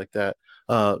and stuff like that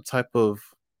type of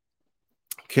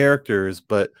characters,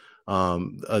 but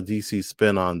a DC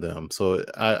spin on them. So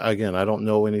I don't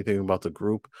know anything about the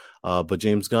group, but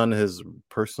James Gunn has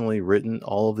personally written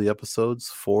all of the episodes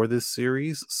for this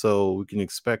series, so we can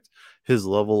expect his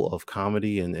level of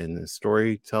comedy and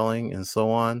storytelling and so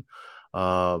on.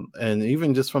 And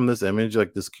even just from this image,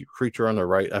 like this creature on the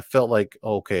right, I felt like,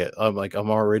 okay, I'm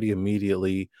already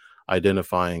immediately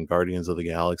identifying Guardians of the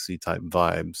Galaxy type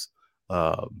vibes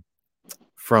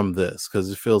from this, because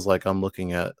it feels like I'm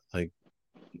looking at like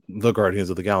the Guardians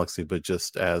of the Galaxy, but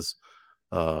just as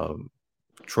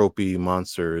tropey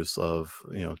monsters of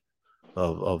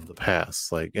the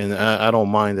past. Like, and I don't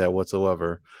mind that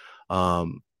whatsoever.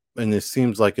 And it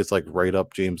seems like it's like right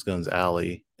up James Gunn's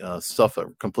alley. Stuff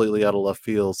completely out of left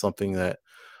field, something that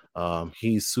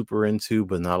he's super into,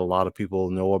 but not a lot of people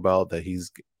know about, that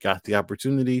he's got the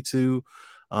opportunity to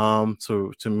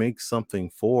make something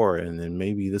for, and then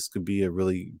maybe this could be a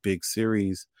really big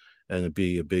series and it'd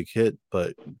be a big hit.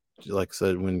 But like I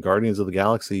said, when Guardians of the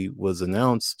Galaxy was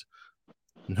announced,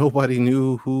 nobody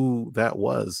knew who that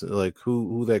was, like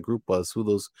who that group was, who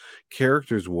those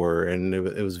characters were, and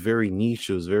it was very niche.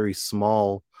 It was very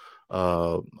small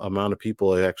amount of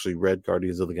people that actually read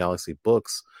Guardians of the Galaxy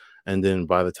books, and then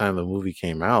by the time the movie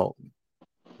came out,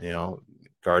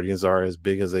 Guardians are as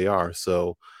big as they are.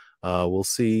 So we'll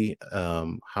see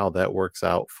how that works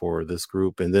out for this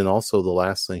group. And then also the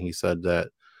last thing he said, that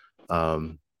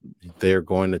they're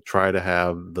going to try to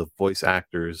have the voice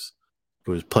actors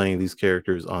who is playing these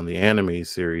characters on the anime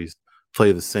series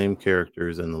play the same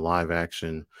characters in the live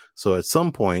action. So at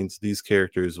some point, these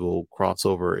characters will cross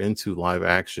over into live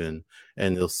action,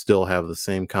 and they'll still have the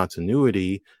same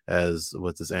continuity as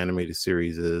what this animated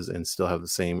series is, and still have the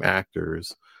same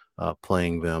actors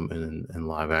playing them in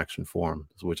live action form,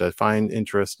 which I find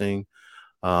interesting,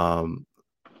 because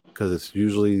it's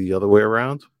usually the other way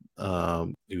around.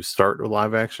 You start with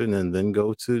live action and then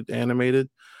go to animated.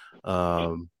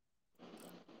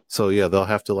 So yeah, they'll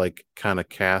have to like kind of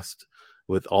cast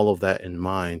with all of that in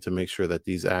mind to make sure that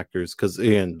these actors, because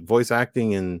again, voice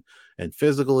acting and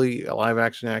physically live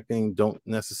action acting don't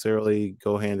necessarily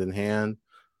go hand in hand.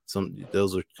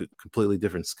 Those are completely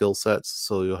different skill sets.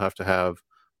 So you'll have to have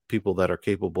people that are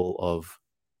capable of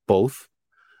both,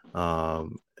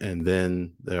 and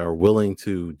then they are willing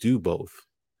to do both.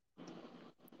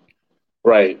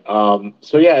 Right.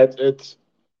 So yeah,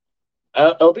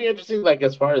 it'll be interesting, like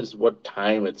as far as what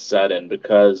time it's set in,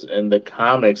 because in the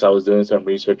comics, I was doing some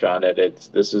research on it.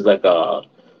 This is like a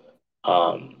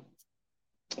um,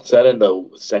 set in the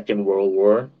Second World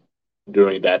War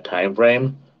during that time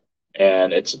frame,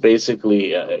 and it's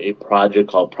basically a project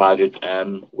called Project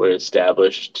M, where it's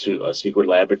established to a secret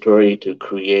laboratory to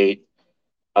create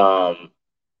um,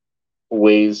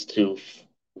 ways to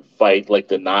fight like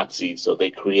the Nazis. So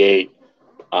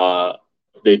uh,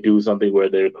 they do something where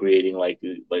they're creating like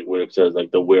where it says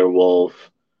like the werewolf,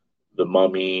 the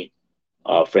mummy,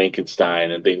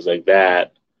 Frankenstein, and things like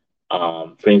that.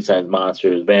 Frankenstein's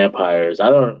monsters, vampires.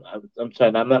 I'm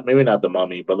sorry. I'm not. Maybe not the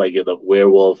mummy, but like the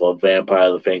werewolf, a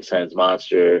vampire, the Frankenstein's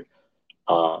monster.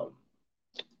 Um,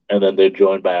 and then they're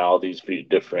joined by all these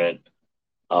different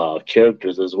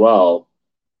characters as well.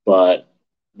 But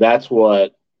that's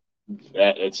what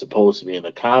that it's supposed to be in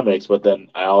the comics. But then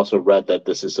I also read that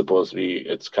this is supposed to be.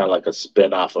 It's kind of like a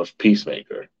spin off of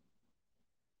Peacemaker.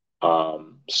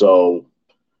 So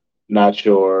not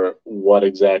sure what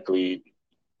exactly,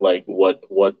 like what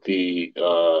the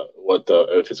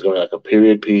if it's going to be like a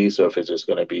period piece, or if it's just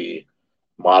going to be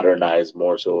modernized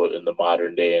more so in the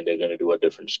modern day, and they're going to do a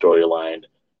different storyline.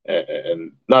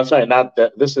 And not sorry, not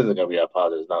that this isn't going to be a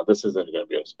positive. No, this isn't going to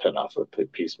be a spin-off of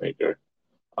Peacemaker.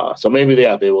 So maybe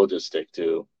they will just stick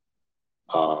to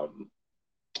um,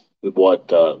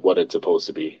 what it's supposed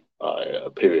to be,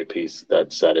 a period piece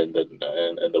that's set in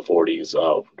the 40s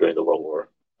during the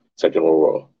Second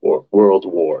World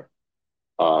War.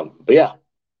 But yeah,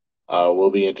 will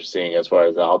be interesting as far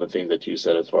as all the things that you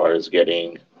said, as far as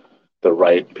getting the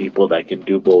right people that can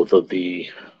do both of the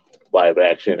live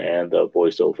action and the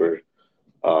voiceover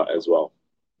as well.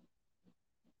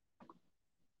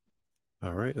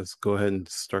 All right, let's go ahead and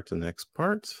start the next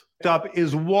part. Up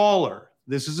is Waller.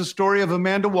 This is a story of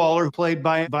Amanda Waller, played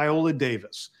by Viola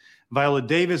Davis. Viola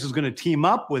Davis is going to team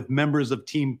up with members of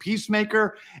Team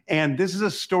Peacemaker. And this is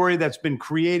a story that's been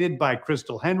created by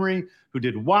Crystal Henry, who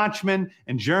did Watchmen,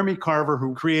 and Jeremy Carver,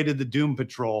 who created the Doom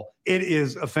Patrol. It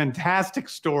is a fantastic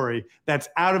story that's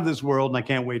out of this world, and I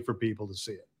can't wait for people to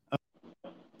see it.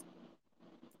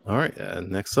 All right.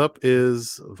 Next up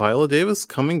is Viola Davis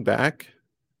coming back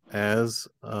as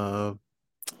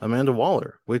Amanda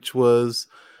Waller, which was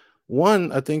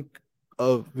one, I think,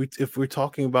 if we're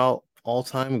talking about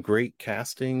all-time great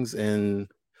castings in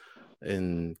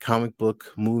comic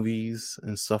book movies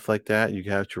and stuff like that. You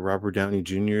got your Robert Downey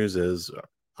Jr.'s as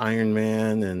Iron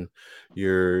Man, and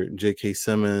your J.K.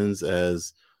 Simmons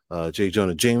as J.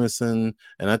 Jonah Jameson,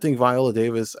 and I think Viola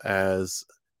Davis as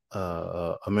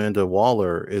Amanda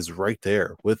Waller is right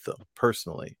there with them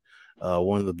personally.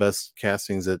 One of the best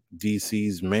castings that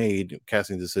DC's made,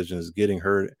 casting decisions, getting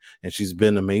her, and she's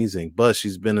been amazing. But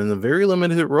she's been in a very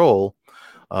limited role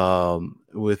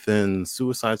within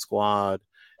Suicide Squad,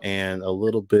 and a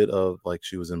little bit of, like,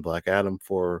 she was in Black Adam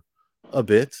for a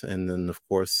bit, and then of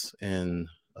course in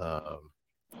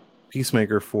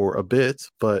Peacemaker for a bit.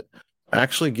 But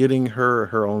actually getting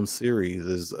her own series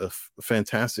is a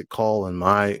fantastic call, in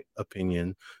my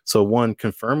opinion. So one,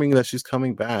 confirming that she's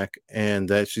coming back and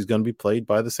that she's going to be played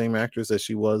by the same actress that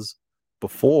she was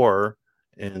before,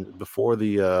 and before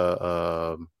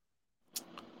the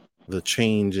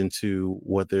change into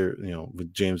what they're,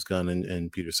 with James Gunn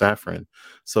and Peter Safran.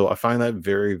 So I find that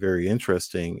very, very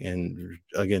interesting. And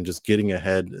again, just getting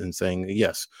ahead and saying,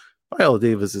 yes, Viola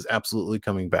Davis is absolutely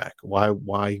coming back.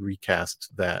 Why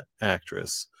recast that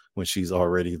actress when she's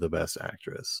already the best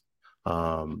actress?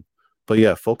 But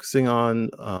yeah, focusing on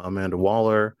Amanda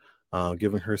Waller,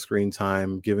 giving her screen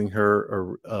time, giving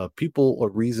her people a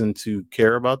reason to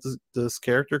care about this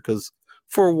character, because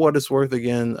for what it's worth,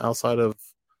 again, outside of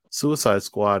Suicide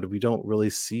Squad, we don't really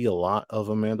see a lot of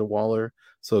Amanda Waller.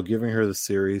 So giving her the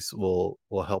series will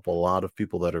help a lot of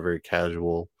people that are very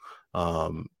casual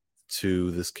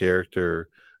to this character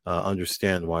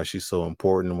understand why she's so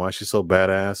important, why she's so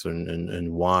badass,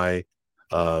 and why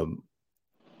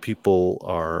people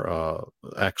are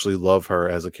actually love her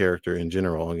as a character in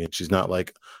general. Again, she's not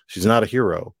a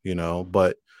hero,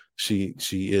 but she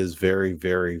is very,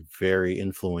 very, very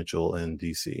influential in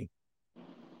DC.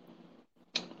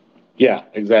 Yeah,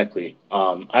 exactly.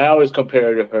 I always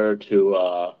compared her to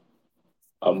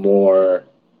a more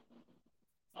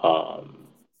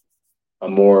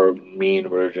mean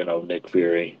version of Nick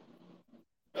Fury.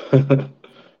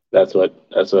 That's what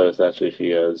essentially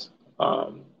she is.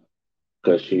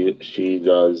 Because she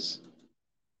does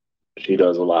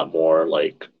a lot more.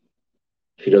 Like,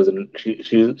 she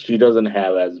doesn't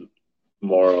have as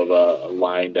more of a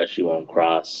line that she won't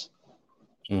cross.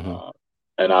 Mm-hmm.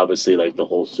 And obviously, like, the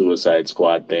whole Suicide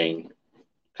Squad thing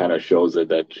kind of shows it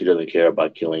that she doesn't care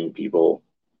about killing people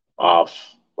off,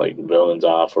 like villains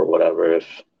off or whatever, if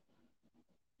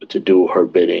to do her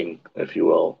bidding, if you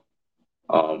will.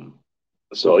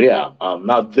 So yeah.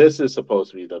 Now this is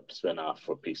supposed to be the spinoff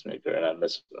for Peacemaker, and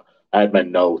I had my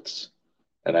notes,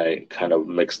 and I kind of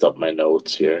mixed up my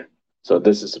notes here. So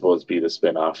this is supposed to be the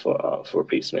spinoff for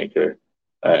Peacemaker.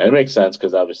 And it makes sense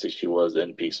because obviously she was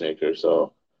in Peacemaker,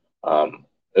 so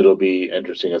it'll be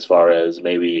interesting as far as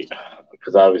maybe,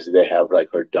 because obviously they have like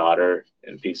her daughter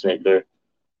in Peacemaker.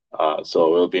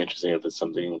 So it'll be interesting if it's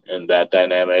something in that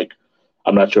dynamic.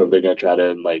 I'm not sure if they're gonna try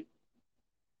to like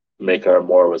make her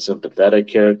more of a sympathetic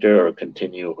character or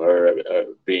continue her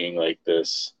being like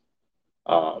this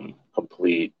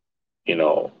complete,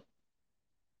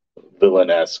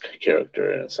 villain-esque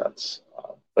character in a sense.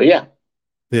 But yeah.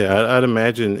 Yeah, I'd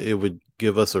imagine it would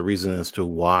give us a reason as to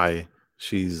why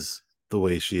she's the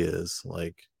way she is.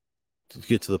 Like, to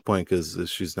get to the point, because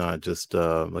she's not just,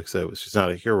 like I said, she's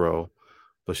not a hero,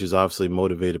 but she's obviously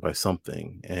motivated by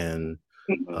something. And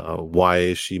why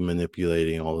is she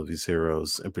manipulating all of these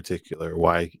heroes in particular?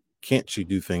 Why can't she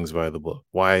do things by the book?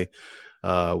 Why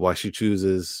she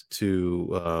chooses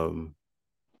to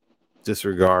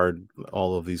disregard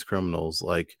all of these criminals?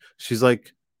 Like, she's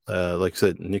like I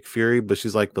said, Nick Fury, but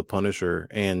she's like the Punisher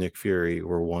and Nick Fury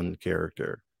were one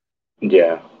character.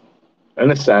 Yeah, in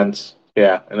a sense.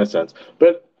 Yeah, in a sense.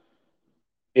 But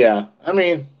yeah, I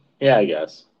mean, yeah, I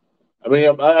guess. I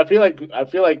mean, I feel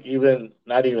like even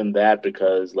not even that,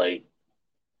 because like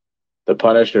the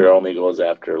Punisher only goes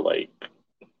after like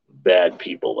bad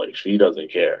people. Like, she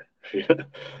doesn't care.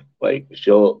 Like,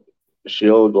 she'll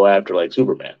go after like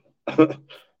Superman. If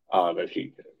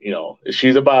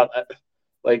she's about,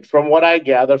 like, from what I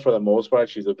gather, for the most part,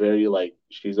 she's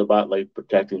about like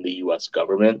protecting the U.S.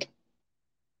 government.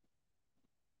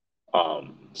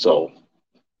 So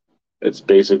it's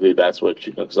basically that's what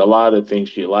she, because a lot of the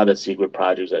things a lot of secret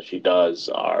projects that she does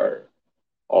are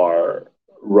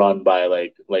run by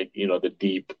the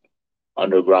deep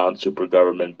underground super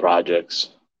government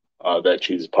projects that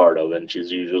she's part of, and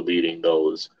she's usually leading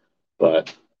those.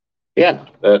 But yeah,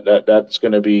 that's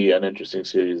going to be an interesting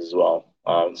series as well.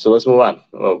 So let's move on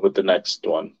with the next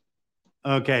one.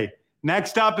 Okay.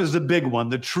 Next up is the big one,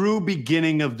 the true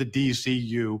beginning of the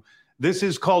DCU. This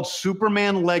is called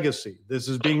Superman Legacy. This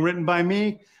is being written by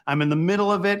me. I'm in the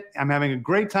middle of it. I'm having a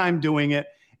great time doing it.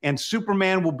 And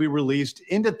Superman will be released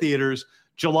into theaters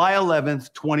July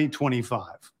 11th, 2025.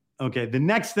 Okay. The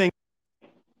next thing.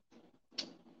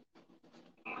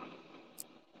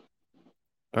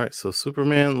 All right, so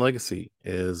Superman Legacy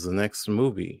is the next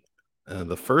movie.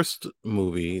 The first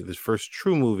movie, the first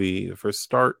true movie, the first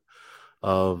start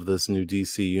of this new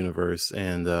DC universe.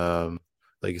 And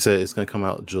like you said, it's going to come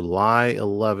out July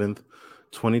 11th,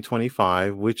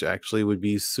 2025, which actually would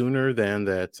be sooner than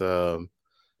that,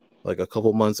 like a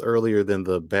couple months earlier than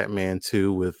the Batman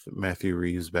 2 with Matthew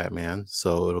Reeves Batman.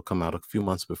 So it'll come out a few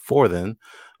months before then.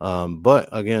 But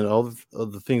again, all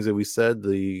of the things that we said,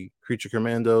 the Creature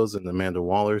Commandos and the Amanda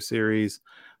Waller series,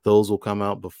 those will come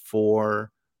out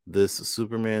before this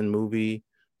Superman movie.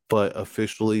 But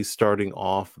officially starting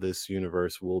off this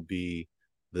universe will be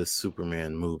this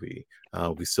Superman movie.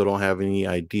 We still don't have any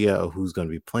idea of who's going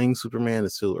to be playing Superman.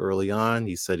 It's still early on.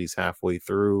 He said he's halfway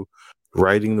through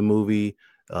writing the movie.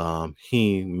 James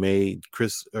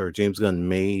Gunn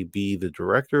may be the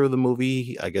director of the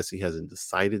movie. I guess he hasn't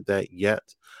decided that yet.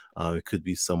 It could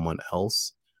be someone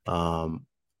else.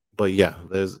 But yeah,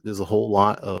 there's a whole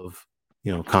lot of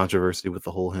controversy with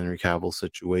the whole Henry Cavill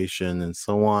situation and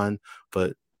so on.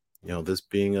 But this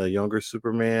being a younger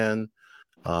Superman,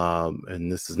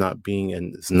 and this is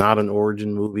it's not an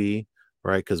origin movie,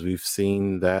 right? Because we've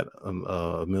seen that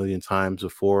a million times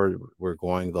before. We're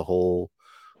going the whole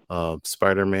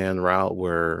Spider-Man route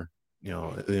where the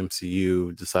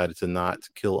MCU decided to not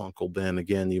kill Uncle Ben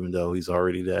again, even though he's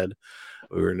already dead.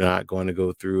 We're not going to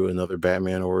go through another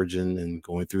Batman origin and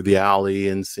going through the alley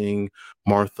and seeing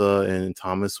Martha and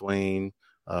Thomas Wayne.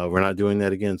 We're not doing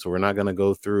that again. So we're not going to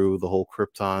go through the whole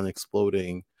Krypton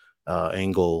exploding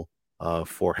angle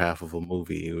for half of a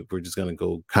movie. We're just going to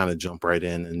go kind of jump right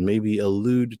in and maybe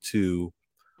allude to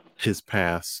his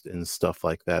past and stuff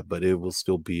like that, but it will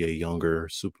still be a younger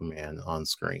Superman on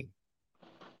screen.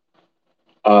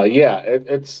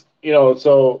 It's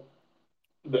so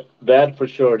that for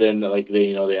sure. Then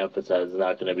they emphasize is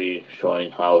not going to be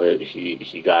showing how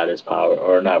he got his power,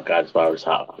 or not got his powers,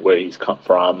 how where he's come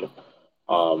from,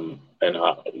 and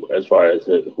how, as far as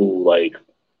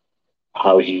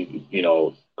how he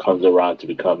comes around to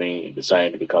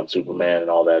deciding to become Superman and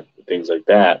all that, things like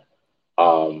that.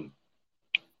 But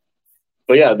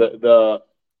yeah, the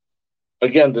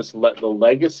again the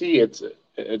legacy, it's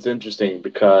interesting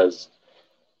because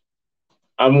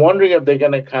I'm wondering if they're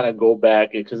gonna kind of go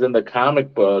back, because in the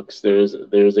comic books there's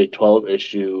a 12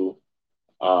 issue,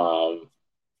 the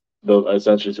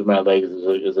essentially Superman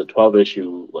Legacy is a 12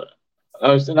 issue.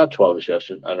 It's not 12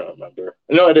 issue. I don't remember.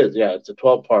 No, it is. Yeah, it's a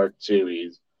 12-part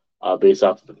series based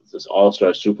off of this All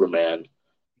Star Superman,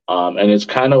 and it's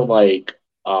kind of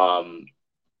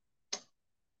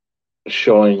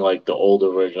showing the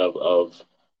older version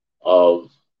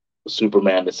of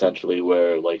Superman, essentially,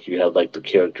 where you have the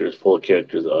characters, full of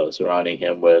characters surrounding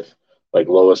him, with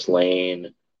Lois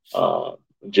Lane,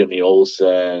 Jimmy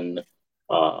Olsen,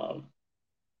 um,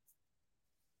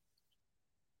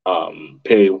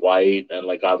 Perry White, and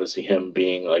obviously him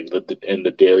being in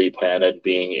the Daily Planet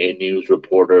being a news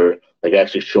reporter,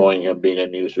 actually showing him being a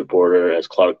news reporter as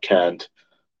Clark Kent.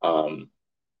 Um,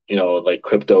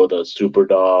 Crypto the Super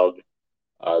Dog,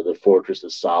 the Fortress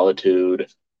of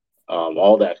Solitude,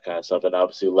 all that kind of stuff. And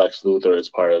obviously Lex Luthor is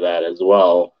part of that as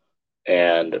well.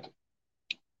 And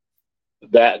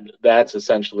that's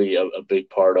essentially a big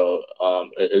part of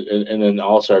and then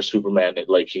All Star Superman,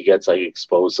 he gets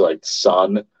exposed to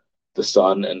the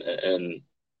sun and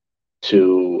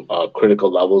to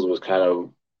critical levels, was kind of,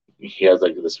 he has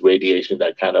this radiation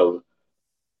that kind of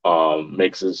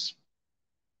makes his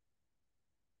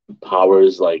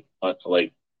powers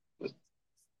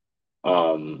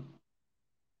um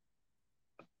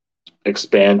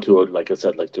expand to, like I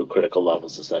said, to critical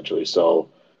levels, essentially. So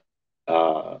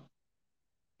uh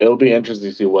it'll be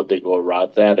interesting to see what they go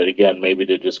around that. And again, maybe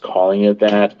they're just calling it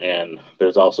that. And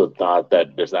there's also thought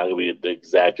that there's not going to be the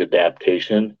exact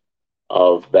adaptation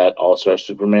of that All Star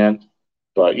Superman.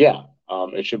 But yeah,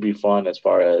 it should be fun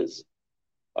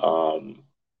um,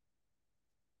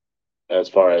 as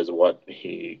far as what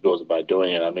he goes about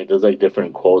doing it. I mean, there's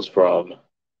different quotes from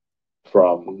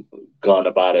from Gunn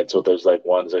about it. So there's like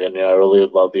ones like, I really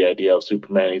love the idea of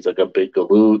Superman. He's like a big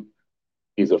galoot.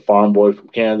 He's a farm boy from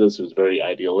Kansas who's very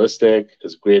idealistic.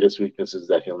 His greatest weakness is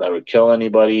that he'll never kill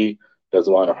anybody,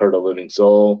 doesn't want to hurt a living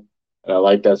soul. And I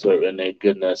like that sort of innate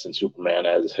goodness in Superman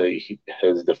as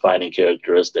his defining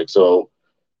characteristic. So,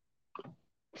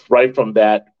 right from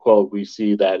that quote, we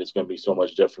see that it's going to be so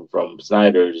much different from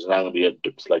Snyder. It's not going to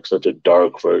be like such a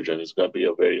dark version. It's going to be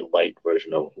a very light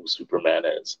version of who Superman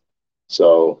is.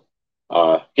 So,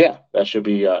 yeah, that should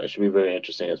be it should be very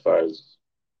interesting as far as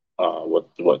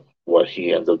what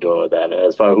he ends up doing with that. And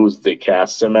as far as who's they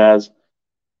cast him as,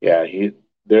 yeah,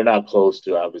 they're not close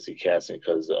to obviously casting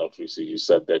because obviously you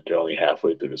said that they're only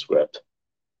halfway through the script.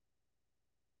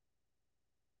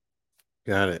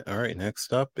 Got it. All right.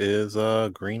 Next up is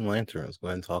Green Lantern. Let's go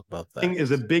ahead and talk about that.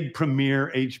 Is a big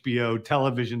premiere HBO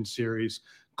television series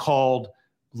called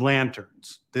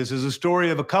Lanterns. This is a story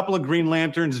of a couple of Green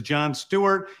Lanterns, John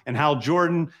Stewart and Hal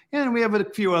Jordan, and we have a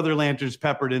few other lanterns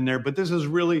peppered in there, but this is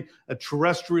really a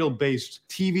terrestrial-based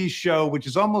TV show, which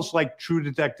is almost like True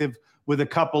Detective with a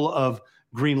couple of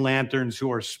Green Lanterns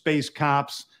who are space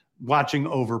cops watching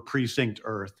over Precinct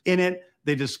Earth. In it,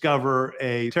 they discover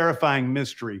a terrifying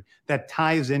mystery that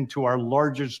ties into our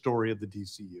larger story of the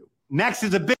DCU. Next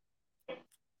is a big...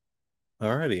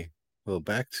 Alrighty. Well,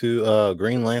 back to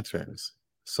Green Lanterns.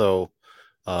 So,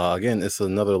 again, it's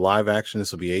another live action.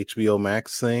 This will be HBO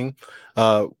Max thing.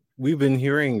 We've been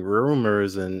hearing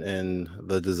rumors and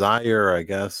the desire, I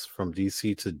guess, from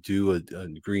DC to do a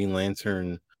Green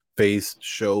Lantern based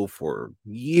show for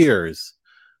years.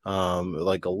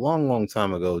 Like a long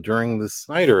time ago, during the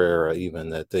Snyder era, even,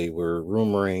 that they were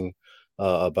rumoring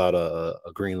about a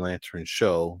Green Lantern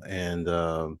show, and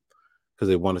because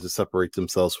they wanted to separate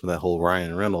themselves from that whole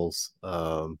Ryan Reynolds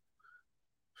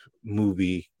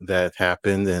movie that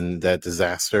happened and that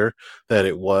disaster that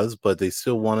it was, but they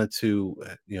still wanted to,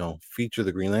 feature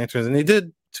the Green Lanterns, and they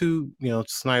did. To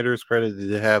Snyder's credit, they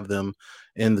did have them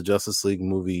in the Justice League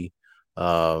movie.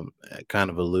 Kind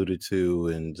of alluded to,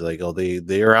 and like, oh,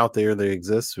 they are out there, they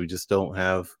exist. We just don't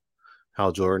have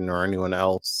Hal Jordan or anyone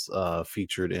else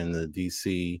featured in the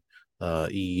DC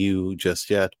EU just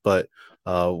yet. But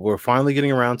we're finally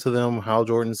getting around to them. Hal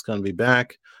Jordan's going to be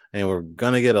back, and we're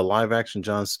going to get a live action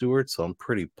John Stewart, so I'm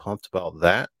pretty pumped about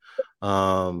that.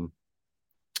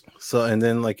 So, and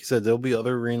then, like you said, there'll be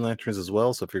other Green Lanterns as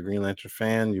well. So if you're a Green Lantern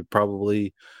fan,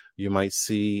 you might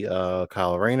see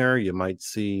Kyle Rayner. You might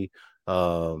see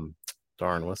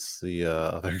what's the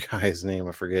other guy's name?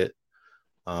 I forget.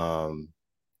 The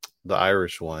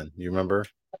Irish one. You remember?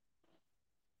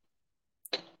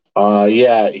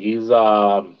 Yeah, he's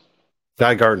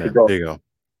Guy Gardner. There you go.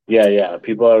 Yeah.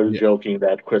 People are joking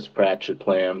that Chris Pratt should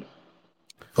play him.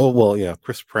 Oh well, yeah.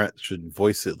 Chris Pratt should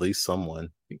voice at least someone.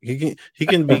 He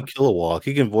can be Kilowog.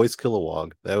 He can voice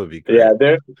Kilowog. That would be great. Yeah,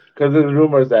 because there's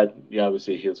rumors that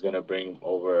obviously he's going to bring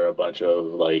over a bunch of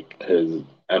like his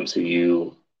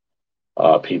MCU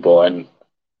people, and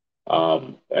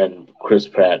Chris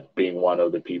Pratt being one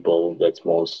of the people that's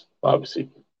most obviously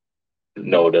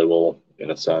notable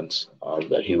in a sense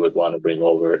that he would want to bring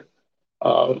over.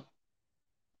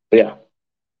 Yeah.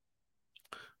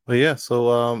 But yeah,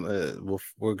 so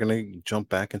we're gonna jump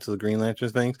back into the Green Lantern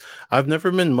things. I've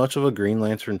never been much of a Green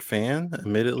Lantern fan,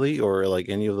 admittedly, or like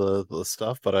any of the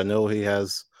stuff, but I know he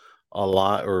has a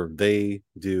lot, or they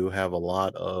do have a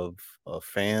lot of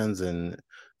fans, and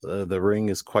the Ring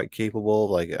is quite capable.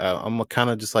 Like I'm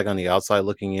kind of just like on the outside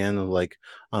looking in, like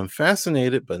I'm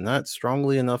fascinated, but not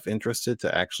strongly enough interested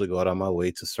to actually go out on my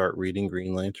way to start reading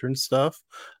Green Lantern stuff.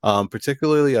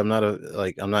 Particularly, I'm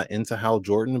not into Hal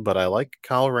Jordan, but I like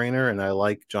Kyle Rayner and I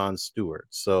like John Stewart.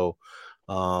 So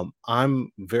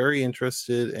I'm very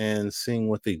interested in seeing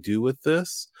what they do with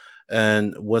this.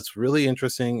 And what's really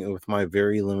interesting with my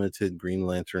very limited Green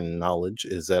Lantern knowledge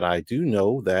is that I do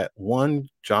know that one,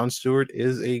 John Stewart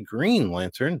is a Green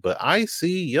Lantern, but I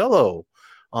see yellow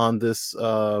on this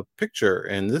picture,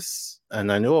 and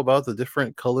I know about the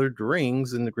different colored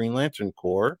rings in the Green Lantern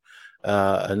Corps.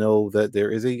 I know that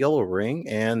there is a yellow ring,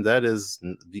 and that is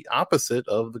the opposite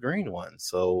of the green one,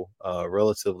 so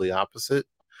relatively opposite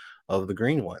of the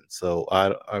green one. So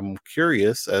I'm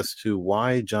curious as to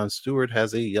why John Stewart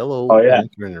has a yellow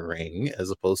lantern ring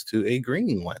as opposed to a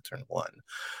Green Lantern one.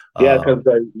 Yeah, because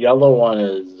the yellow one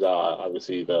is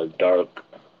obviously the dark,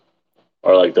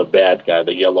 or like the bad guy,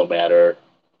 the Yellow Matter.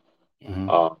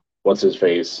 Mm-hmm. What's his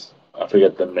face? I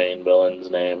forget the main villain's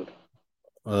name.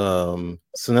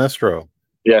 Sinestro.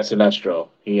 Yeah, Sinestro.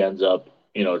 He ends up,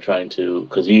 trying to,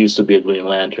 because he used to be a Green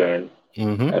Lantern.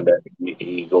 Mm-hmm. And then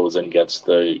he goes and gets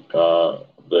the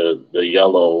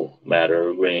Yellow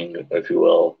Matter ring, if you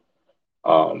will,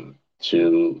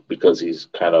 because he's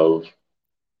kind of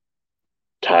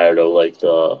tired of like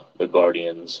the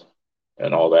Guardians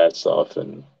and all that stuff.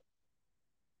 And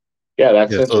yeah,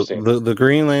 that's Yeah, so interesting. the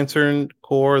Green Lantern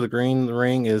Corps, the Green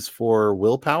Ring is for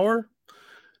willpower.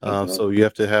 So you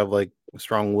have to have like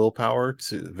strong willpower,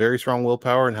 very strong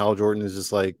willpower, and Hal Jordan is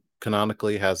just like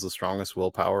canonically has the strongest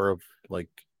willpower of like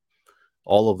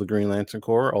all of the Green Lantern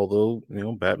Corps, although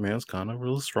Batman's kind of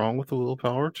really strong with the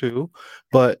willpower too.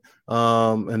 But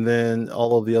and then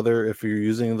all of the other, if you're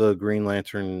using the Green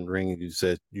Lantern ring, you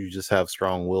said you just have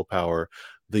strong willpower.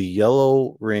 The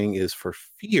yellow ring is for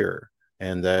fear,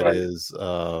 and that Right. is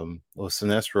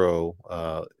Sinestro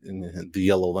in the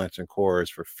Yellow Lantern Corps is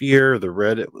for fear. The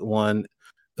red one,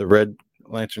 the Red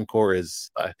Lantern Corps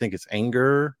is, I think it's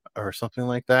anger or something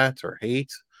like that, or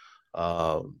hate,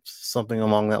 something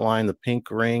along that line. The pink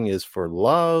ring is for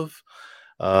love.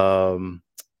 And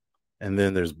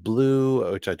then there's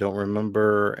blue, which I don't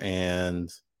remember,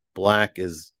 and black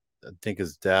is, I think,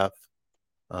 is death.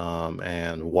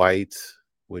 And white,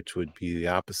 which would be the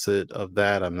opposite of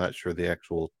that. I'm not sure the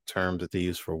actual term that they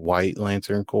use for white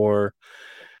Lantern Corps.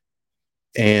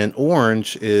 And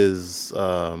orange is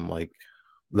like,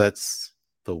 that's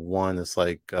the one that's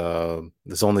like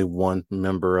there's only one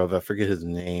member of, I forget his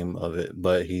name of it,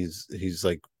 but he's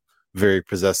like very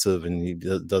possessive, and he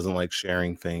doesn't like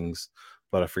sharing things,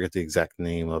 but I forget the exact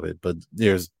name of it. But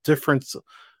there's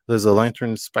a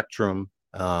lantern spectrum.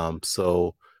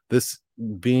 So this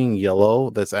being yellow,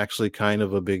 that's actually kind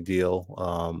of a big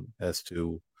deal, as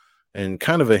to, and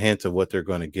kind of a hint of what they're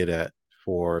going to get at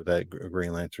for that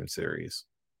Green Lantern series.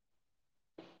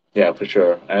 Yeah, for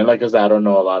sure. And like I said, I don't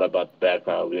know a lot about the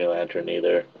background of Green Lantern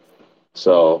either.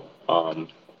 So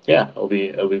yeah, it'll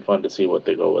be fun to see what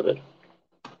they go with it.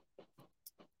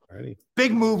 Alrighty.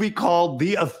 Big movie called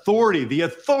The Authority. The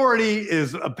Authority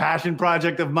is a passion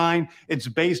project of mine. It's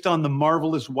based on the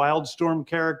marvelous Wildstorm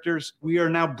characters we are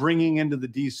now bringing into the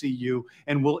DCU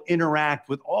and will interact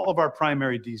with all of our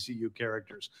primary DCU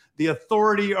characters. The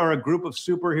Authority are a group of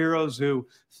superheroes who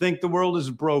think the world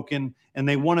is broken and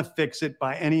they want to fix it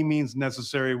by any means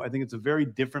necessary. I think it's a very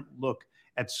different look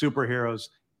at superheroes.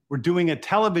 We're doing a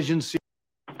television series.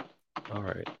 All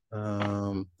right.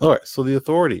 So The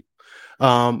Authority.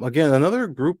 Again, another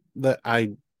group that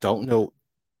I don't know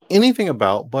anything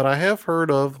about, but I have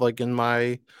heard of, like in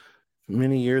my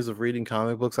many years of reading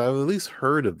comic books, I've at least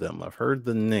heard of them. I've heard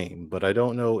the name, but I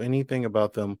don't know anything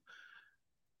about them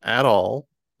at all.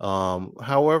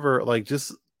 However, like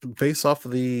just based off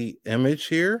of the image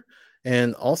here,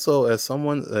 and also as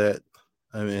someone that,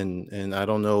 I mean, and I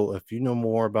don't know if you know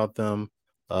more about them,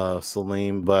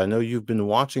 Salim, but I know you've been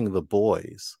watching The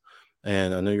Boys,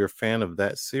 and I know you're a fan of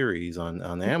that series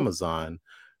on Amazon.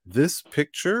 This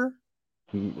picture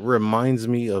reminds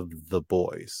me of The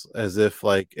Boys, as if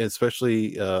like,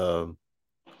 especially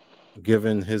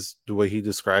given the way he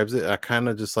describes it, I kind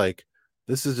of just like,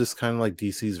 this is just kind of like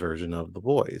DC's version of The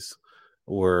Boys,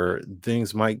 where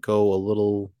things might go a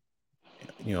little,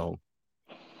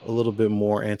 a little bit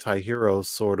more anti-hero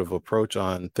sort of approach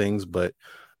on things, but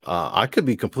I could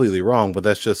be completely wrong, but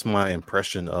that's just my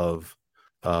impression of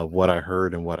what I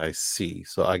heard and what I see.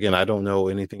 So again, I don't know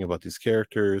anything about these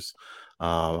characters.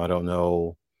 I don't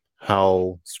know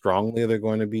how strongly they're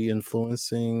going to be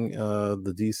influencing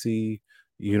the DC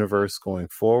universe going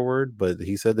forward, but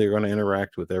he said they're going to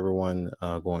interact with everyone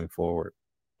going forward.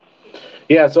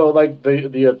 Yeah, so like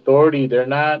the Authority, they're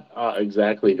not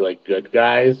exactly like good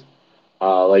guys.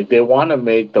 Like they want to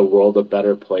make the world a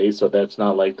better place, so that's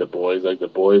not like the boys. Like the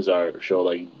boys are show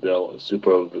like they'll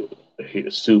super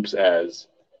soups as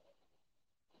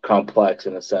complex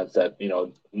in a sense that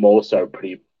most are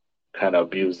pretty kind of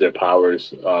abuse their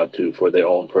powers to for their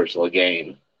own personal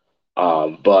gain.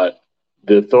 But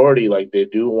the Authority, like they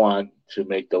do want to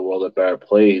make the world a better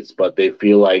place, but they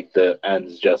feel like the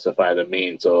ends justify the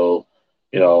means. So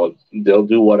they'll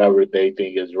do whatever they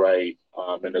think is right.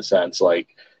 In a sense, like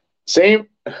same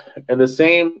in the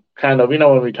same kind of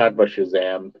when we talk about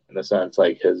Shazam, in a sense,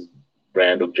 like his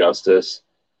brand of justice.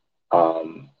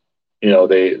 Um,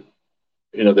 they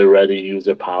they're ready to use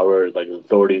their power, like the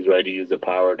authorities ready to use their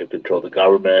power to control the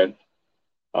government,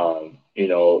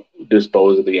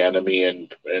 dispose of the enemy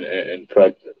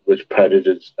which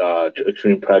prejudice,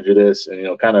 extreme prejudice,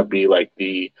 and kind of be like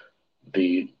the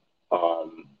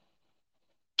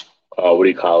what do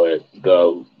you call it,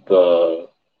 the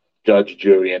judge,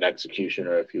 jury, and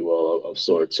executioner, if you will, of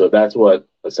sorts. So that's what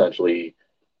essentially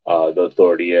the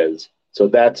Authority is. So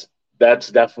that's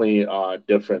definitely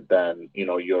different than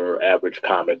your average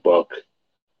comic book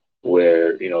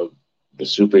where the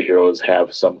superheroes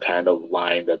have some kind of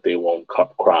line that they won't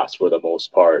cross for the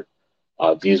most part.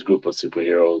 These group of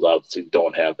superheroes obviously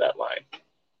don't have that line.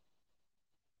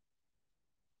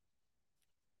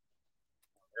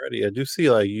 Alrighty, I do see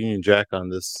like Union Jack on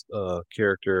this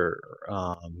character,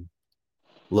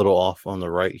 little off on the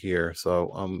right here. So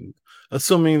I'm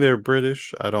assuming they're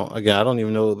British. I don't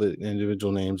even know the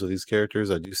individual names of these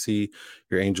characters. I do see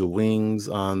your Angel Wings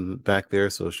on back there,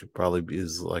 so she probably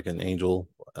is like an angel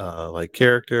like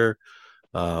character.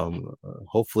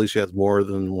 Hopefully she has more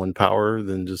than one power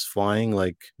than just flying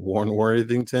like Warren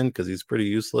Worthington, because he's pretty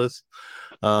useless.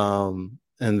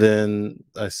 And then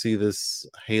I see this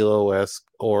Halo-esque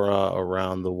aura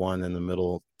around the one in the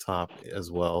middle top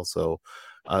as well. So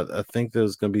I think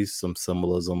there's going to be some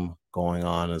symbolism going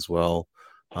on as well.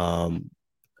 A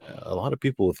lot of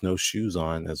people with no shoes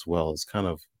on as well. It's kind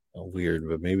of weird,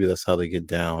 but maybe that's how they get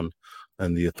down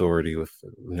and the authority with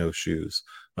no shoes.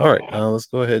 All right, let's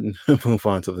go ahead and move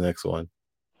on to the next one.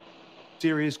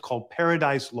 Series called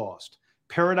Paradise Lost.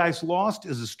 Paradise Lost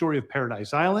is a story of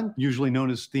Paradise Island, usually known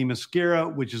as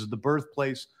Themyscira, which is the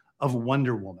birthplace of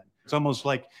Wonder Woman. It's almost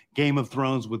like Game of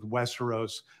Thrones with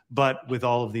Westeros, but with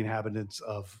all of the inhabitants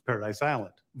of Paradise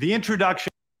Island. The introduction.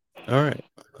 All right.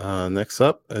 Next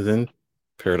up, and then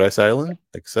Paradise Island,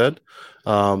 like I said.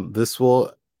 This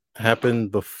will happen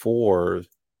before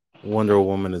Wonder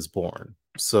Woman is born.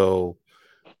 So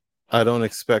I don't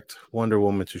expect Wonder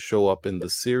Woman to show up in the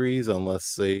series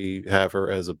unless they have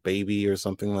her as a baby or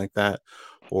something like that,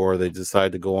 or they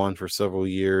decide to go on for several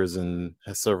years and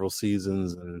have several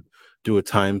seasons and do a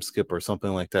time skip or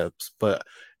something like that. But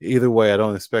either way, I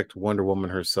don't expect Wonder Woman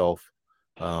herself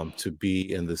to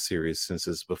be in the series since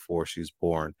it's before she's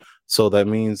born. So that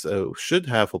means should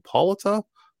have Hippolyta,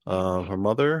 her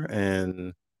mother,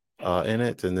 and in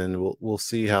it, and then we'll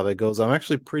see how that goes. I'm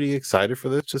actually pretty excited for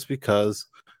this just because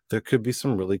there could be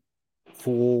some really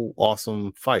cool,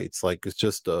 awesome fights. Like it's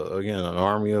just again an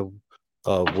army of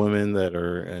women that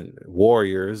are and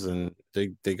warriors, and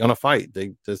they're gonna fight.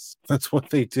 That's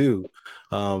what they do.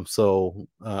 So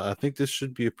I think this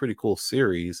should be a pretty cool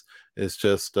series. It's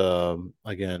just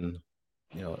again,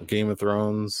 Game of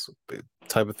Thrones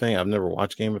type of thing. I've never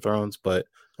watched Game of Thrones, but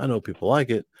I know people like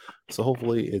it. So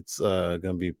hopefully it's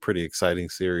gonna be a pretty exciting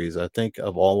series. I think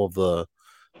of all of the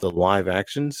live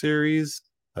action series,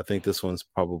 I think this one's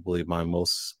probably my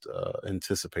most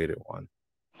anticipated one.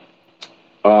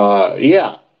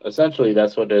 Yeah, essentially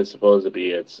that's what it's supposed to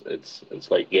be. It's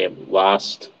like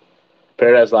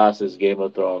Paradise Lost is Game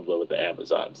of Thrones, but with the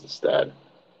Amazons instead.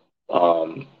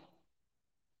 Yeah,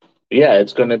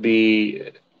 it's going to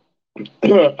be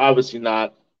obviously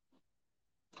not.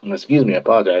 Excuse me, I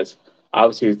apologize.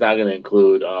 Obviously, it's not going to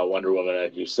include Wonder Woman,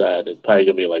 as you said. It's probably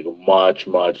going to be like much,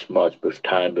 much, much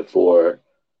time before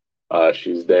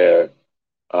she's there.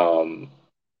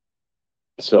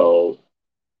 So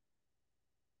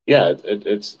yeah,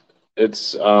 it's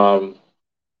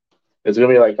gonna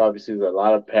be like obviously there's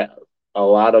a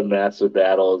lot of massive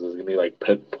battles. It's gonna be like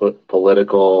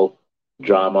political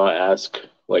drama esque,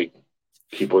 like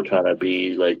people trying to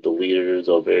be like the leaders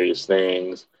of various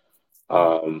things.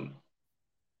 Um,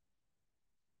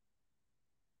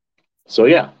 so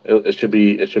yeah, it should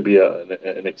be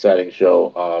an exciting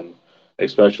show.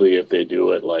 Especially if they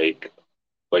do it like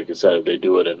I said, if they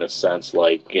do it in a sense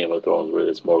like Game of Thrones, where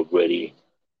it's more gritty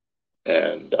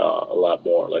and a lot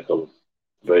more like a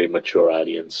very mature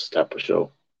audience type of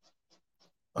show.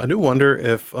 I do wonder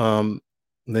if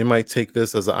they might take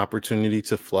this as an opportunity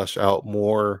to flesh out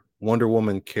more Wonder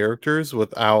Woman characters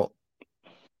without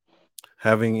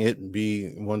having it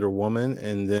be Wonder Woman,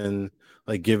 and then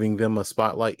like giving them a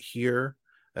spotlight here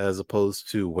as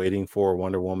opposed to waiting for a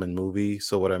Wonder Woman movie.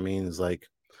 So what I mean is like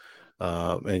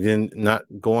and then not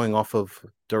going off of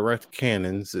direct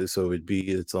canons, so it'd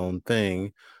be its own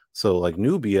thing. So like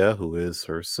Nubia, who is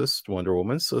her sister, Wonder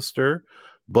Woman's sister,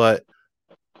 but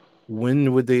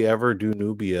when would they ever do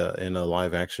Nubia in a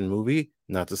live action movie?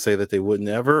 Not to say that they wouldn't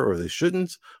ever or they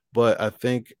shouldn't, but I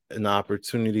think an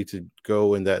opportunity to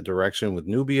go in that direction with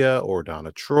Nubia or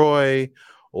Donna Troy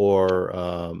or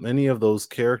any of those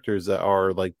characters that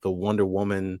are like the Wonder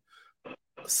Woman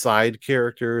side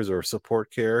characters or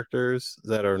support characters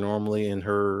that are normally in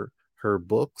her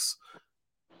books.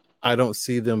 I don't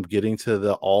see them getting to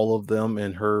the all of them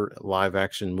in her live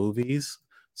action movies.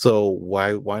 So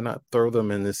why not throw them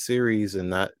in this series and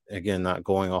not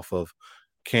going off of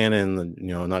canon,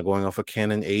 not going off of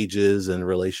canon ages and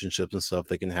relationships and stuff.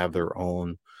 They can have their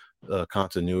own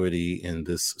continuity in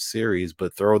this series,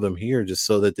 but throw them here just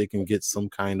so that they can get some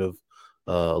kind of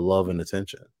love and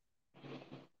attention.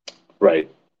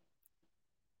 Right.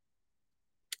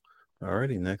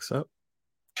 Alrighty, next up.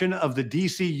 Of the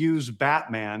DCU's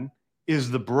Batman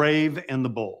is the brave and the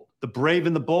bold. The Brave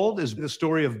and the Bold is the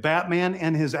story of Batman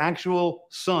and his actual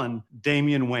son,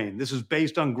 Damian Wayne. This is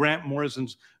based on Grant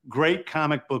Morrison's great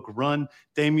comic book run.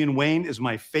 Damian Wayne is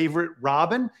my favorite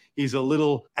Robin. He's a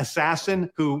little assassin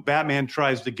who Batman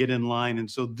tries to get in line. And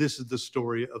so this is the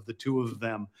story of the two of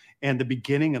them and the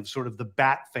beginning of sort of the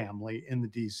Bat family in the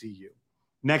DCU.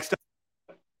 Next up.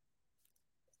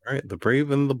 All right, The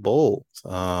Brave and the Bold.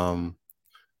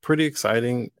 Pretty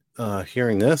exciting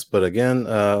hearing this, but again,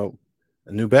 a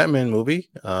new Batman movie.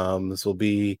 This will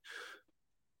be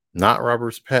not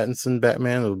Robert Pattinson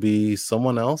Batman. It will be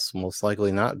someone else, most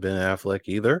likely not Ben Affleck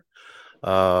either,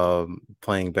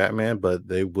 playing Batman, but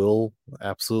they will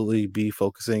absolutely be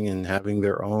focusing and having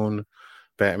their own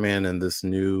Batman in this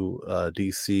new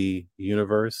DC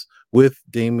universe with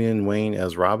Damian Wayne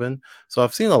as Robin. So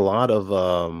I've seen a lot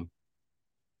of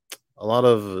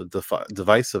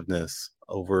divisiveness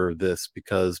over this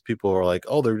because people are like,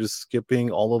 oh, they're just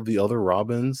skipping all of the other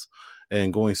Robins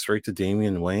and going straight to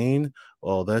Damian Wayne.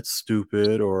 Well, that's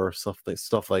stupid, or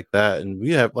stuff like that. And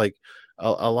we have like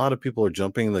a lot of people are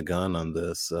jumping the gun on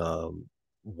this.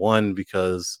 One,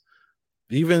 because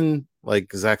even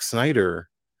like Zack Snyder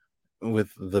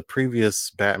with the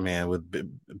previous Batman with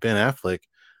Ben Affleck,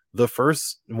 the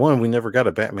first one, we never got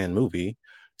a Batman movie.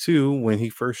 Two, when he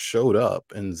first showed up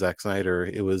in Zack Snyder,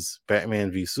 it was Batman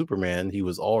v Superman. He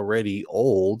was already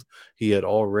old. He had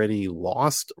already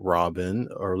lost Robin,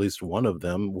 or at least one of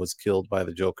them was killed by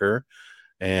the Joker,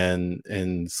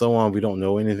 and so on. We don't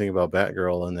know anything about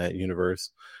Batgirl in that universe.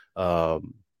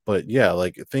 But yeah,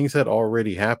 like things had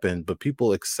already happened, but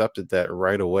people accepted that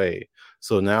right away.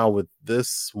 So now with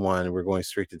this one, we're going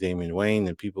straight to Damian Wayne,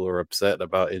 and people are upset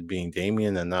about it being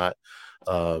Damian and not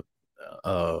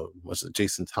was it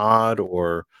Jason Todd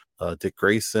or Dick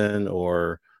Grayson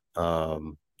or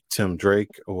Tim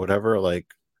Drake or whatever. Like,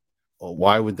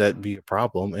 why would that be a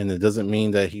problem? And it doesn't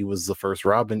mean that he was the first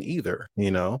Robin either,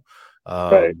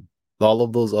 Right. All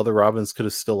of those other Robins could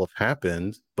have still have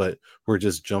happened, but we're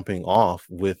just jumping off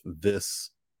with this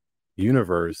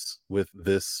universe, with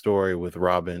this story with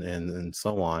Robin and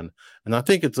so on. And I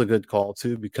think it's a good call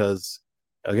too, because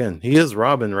again, he is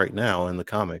Robin right now in the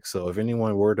comics. So if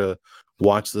anyone were to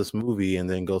watch this movie and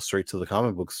then go straight to the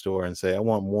comic book store and say, I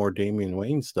want more Damian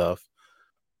Wayne stuff,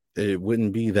 it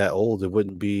wouldn't be that old. It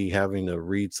wouldn't be having to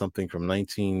read something from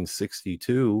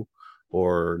 1962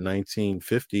 or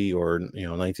 1950 or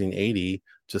 1980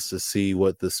 just to see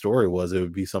what the story was. It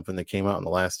would be something that came out in the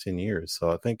last 10 years.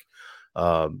 So I think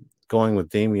going with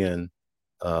Damian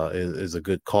is a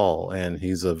good call, and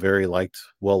he's a very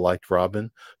well-liked Robin.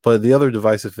 But the other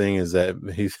divisive thing is that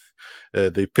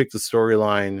they picked a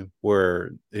storyline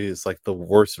where he's like the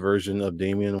worst version of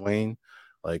Damian Wayne,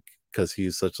 like because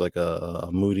he's such like a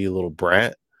moody little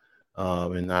brat,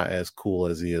 and not as cool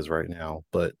as he is right now.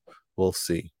 But we'll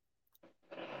see.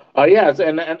 Yes,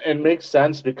 and it makes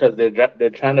sense because they're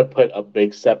trying to put a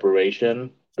big separation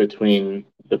between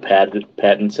the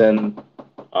Pattinson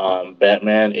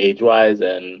Batman age-wise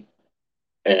and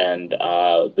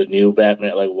the new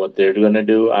Batman, like what they're going to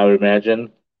do, I would imagine.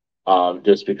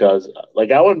 Just because,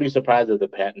 like, I wouldn't be surprised if the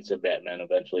Pattinson Batman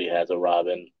eventually has a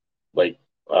Robin, like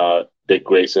Dick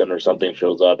Grayson or something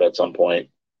shows up at some point.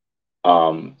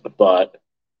 But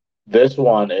this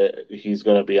one, he's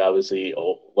going to be obviously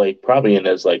like probably in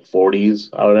his like 40s,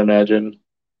 I would imagine,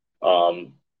 or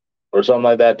something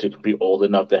like that, to be old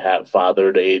enough to have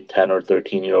fathered a 10 or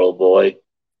 13-year-old boy,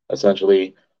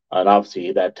 essentially. And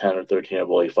obviously, that 10 or 13-year-old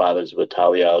boy fathers with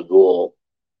Talia al Ghul,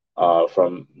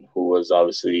 from who was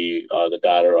obviously the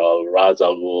daughter of Ra's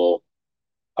al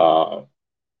Ghul,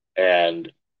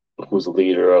 and who's the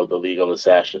leader of the League of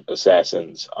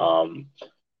Assassins.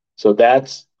 So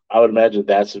I would imagine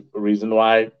that's a reason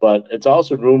why. But it's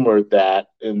also rumored that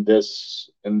in this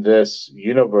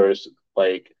universe,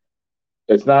 like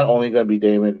it's not only going to be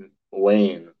Damian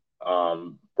Wayne,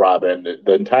 Robin.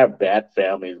 The entire Bat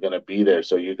family is going to be there.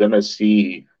 So you're going to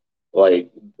see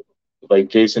like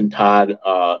Jason Todd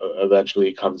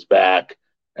eventually comes back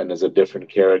and is a different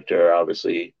character.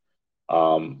 Obviously,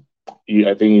 I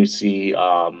think you see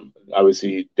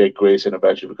obviously Dick Grayson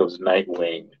eventually becomes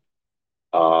Nightwing.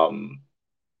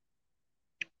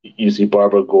 You see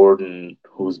Barbara Gordon,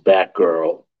 who's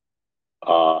Batgirl,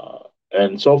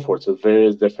 and so forth. So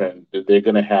various different. They're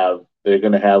gonna have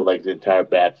like the entire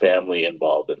Bat family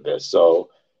involved in this.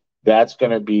 So that's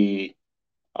gonna be,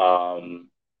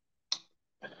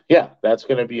 that's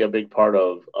gonna be a big part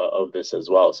of this as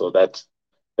well. So that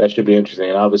should be interesting.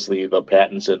 And obviously, the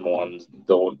Pattinson ones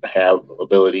don't have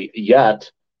ability yet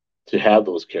to have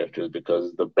those characters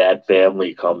because the Bat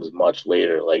family comes much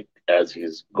later, like as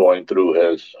he's going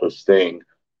through his thing.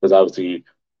 Because obviously,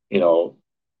 you know,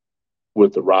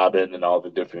 with the Robin and all the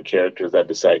different characters that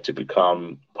decide to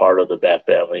become part of the Bat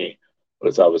family.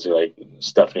 It's obviously like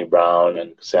Stephanie Brown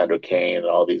and Cassandra Cain and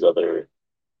all these other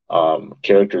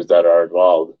characters that are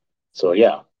involved. So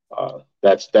yeah,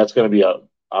 that's going to be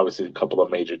obviously a couple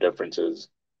of major differences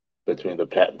between the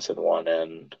Pattinson one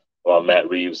and Matt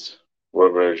Reeves'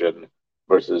 version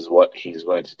versus what he's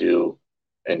going to do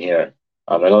in here.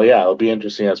 And yeah, it'll be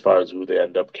interesting as far as who they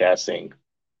end up casting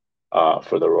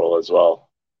for the role as well.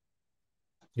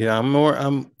 Yeah,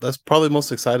 that's probably the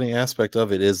most exciting aspect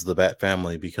of it is the Bat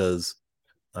family, because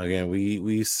again,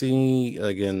 we see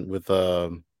again with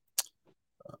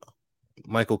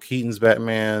Michael Keaton's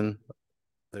Batman,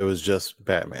 there was just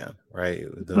Batman, right?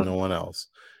 No one else.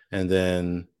 And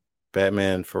then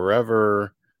Batman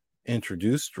Forever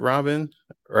introduced Robin,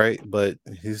 right? But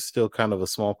he's still kind of a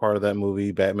small part of that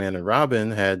movie. Batman and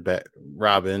Robin had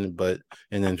Robin,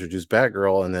 and introduced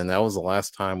Batgirl, and then that was the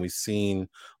last time we seen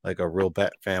like a real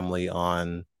Bat family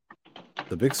on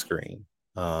the big screen,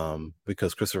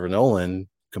 because Christopher Nolan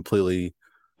completely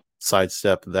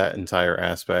sidestepped that entire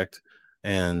aspect,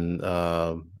 and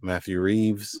Matthew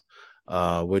Reeves.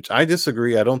 Which I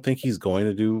disagree. I don't think he's going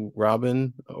to do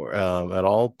Robin at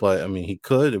all. But I mean, he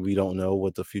could. We don't know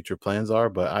what the future plans are,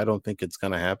 but I don't think it's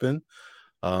going to happen.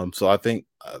 So I think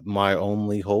my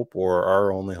only hope, or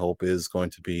our only hope, is going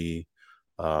to be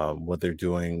what they're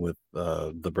doing with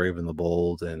the Brave and the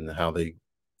Bold, and how they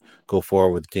go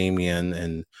forward with Damian,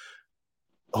 and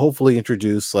hopefully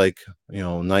introduce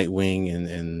Nightwing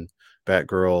and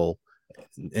Batgirl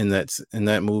in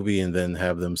that movie, and then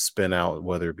have them spin out,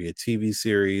 whether it be a TV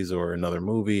series or another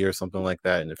movie or something like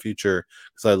that in the future,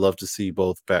 because I'd love to see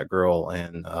both Batgirl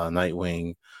and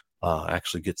Nightwing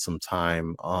actually get some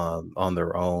time on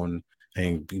their own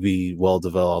and be well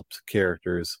developed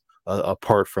characters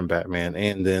apart from Batman,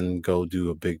 and then go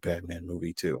do a big Batman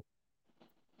movie too.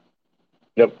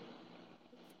 Yep.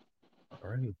 All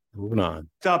right, moving on.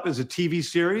 Up is a TV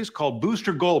series called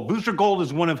Booster Gold. Booster Gold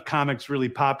is one of comics' really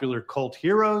popular cult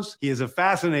heroes. He is a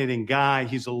fascinating guy.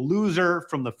 He's a loser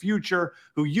from the future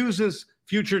who uses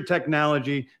future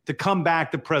technology to come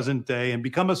back to present day and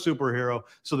become a superhero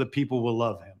so that people will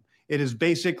love him. It is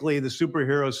basically the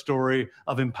superhero story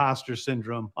of imposter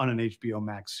syndrome on an HBO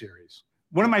Max series.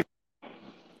 One of my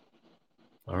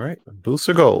All right,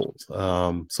 Booster Gold.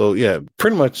 So yeah,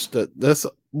 pretty much that's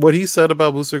what he said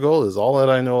about Booster Gold is all that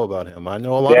I know about him. I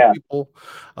know a lot of people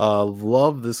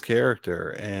love this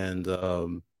character, and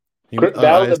that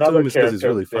was another character he's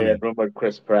really funny. They had rumored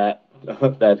Chris Pratt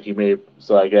that he made,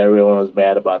 so like everyone was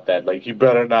mad about that. Like, you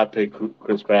better not pick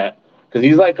Chris Pratt, because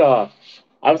he's like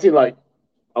obviously like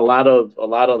a lot of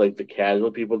like the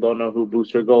casual people don't know who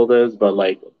Booster Gold is, but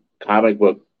like comic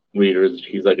book readers,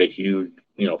 he's like a huge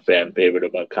fan favorite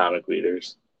among comic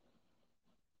readers.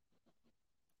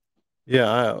 Yeah,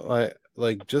 I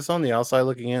like, just on the outside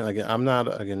looking in.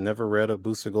 Again, never read a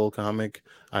Booster Gold comic.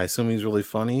 I assume he's really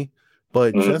funny,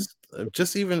 but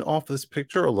just even off this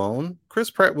picture alone, Chris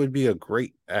Pratt would be a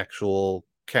great actual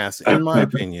cast, in my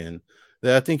opinion.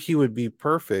 That I think he would be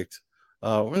perfect.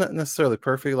 We're not necessarily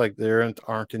perfect, like there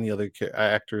aren't any other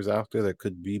actors out there that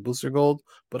could be Booster Gold,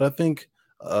 but I think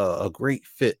a great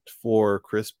fit for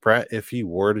Chris Pratt, if he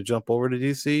were to jump over to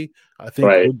DC, I think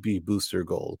would be Booster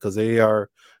Gold, because they are,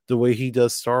 the way he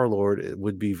does Star-Lord, it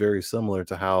would be very similar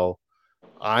to how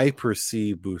I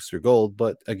perceive Booster Gold.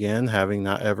 But again, having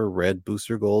not ever read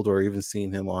Booster Gold or even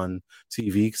seen him on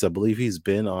TV, because I believe he's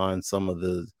been on some of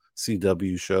the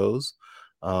CW shows,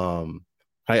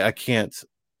 I can't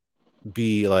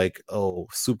be like,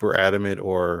 super adamant,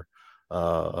 or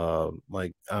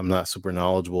like I'm not super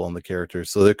knowledgeable on the character.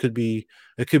 So it could be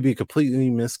completely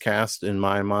miscast in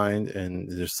my mind,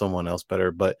 and there's someone else better.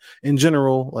 But in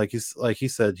general, like he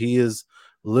said, he is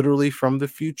literally from the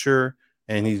future,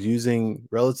 and he's using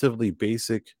relatively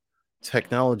basic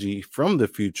technology from the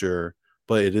future,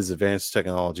 but it is advanced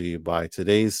technology by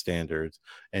today's standards,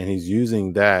 and he's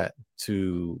using that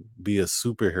to be a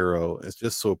superhero. It's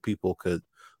just so people could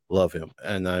love him,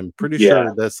 and I'm pretty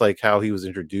sure that's like how he was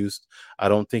introduced. I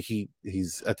don't think I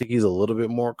think he's a little bit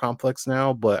more complex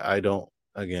now, but I don't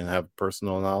again have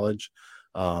personal knowledge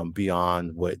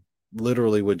beyond what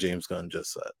James Gunn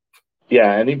just said.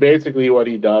 Yeah, and he basically, what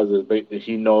he does is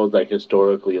he knows like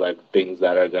historically like things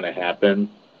that are going to happen,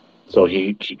 so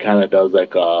he kind of does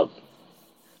like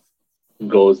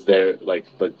goes there like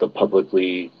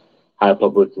the high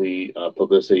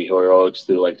publicity heroics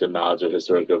through like the knowledge of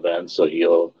historic events. So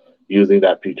he'll, using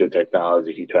that future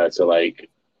technology, he tries to like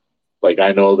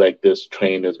I know like this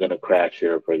train is going to crash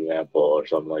here, for example, or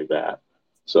something like that.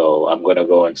 So I'm going to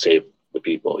go and save the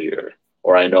people here.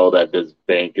 Or I know that this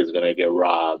bank is going to get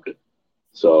robbed.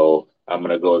 So I'm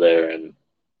gonna go there and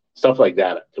stuff like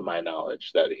that. To my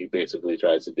knowledge, that he basically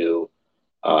tries to do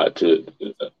to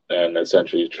and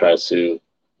essentially tries to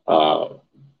uh,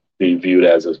 be viewed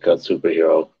as a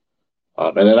superhero.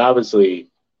 And then obviously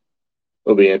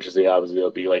it'll be interesting. Obviously,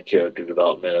 it'll be like character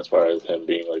development as far as him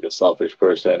being like a selfish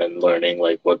person and learning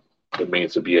like what it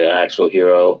means to be an actual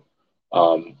hero.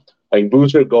 Like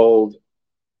Booster Gold,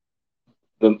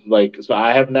 so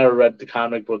I have never read the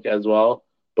comic book as well,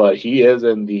 but he is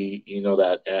in the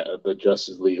that the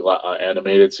Justice League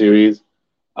animated series.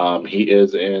 He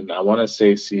is in, I want to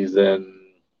say, season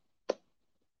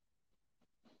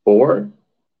 4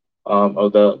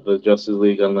 of the Justice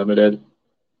League Unlimited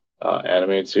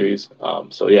animated series.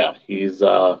 So yeah, he's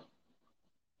yeah.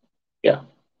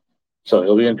 So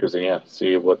it'll be interesting, yeah,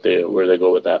 see where they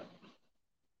go with that.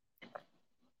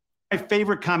 My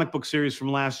favorite comic book series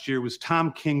from last year was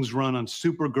Tom King's run on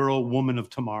Supergirl, Woman of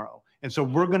Tomorrow. And so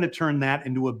we're going to turn that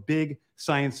into a big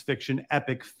science fiction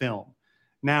epic film.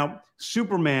 Now,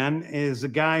 Superman is a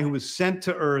guy who was sent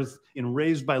to Earth and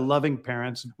raised by loving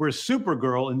parents, whereas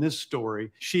Supergirl in this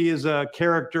story, she is a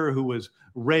character who was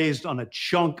raised on a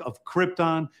chunk of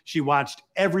Krypton. She watched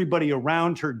everybody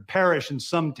around her perish in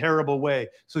some terrible way.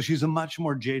 So she's a much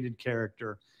more jaded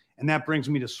character. And that brings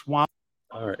me to Swamp.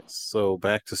 All right, so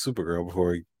back to Supergirl before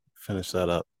we finish that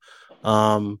up.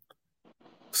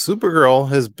 Supergirl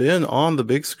has been on the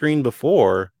big screen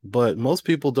before, but most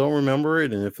people don't remember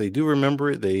it. And if they do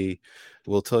remember it, they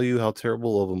will tell you how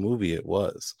terrible of a movie it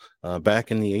was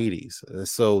back in the 80s.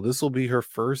 So this will be her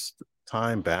first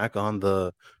time back on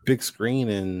the big screen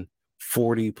in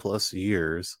 40 plus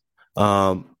years.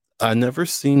 I never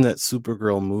seen that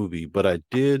Supergirl movie, but I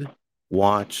did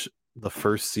watch the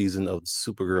first season of the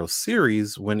Supergirl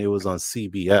series when it was on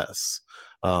CBS.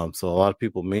 So a lot of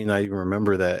people may not even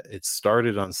remember that it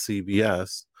started on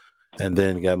CBS and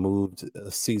then got moved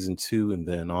season 2 and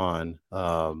then on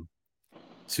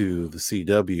to the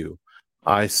CW.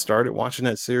 I started watching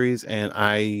that series and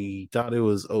I thought it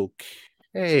was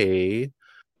okay,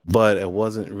 but I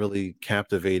wasn't really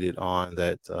captivated on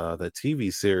that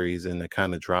TV series, and I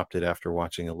kind of dropped it after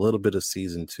watching a little bit of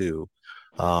season 2.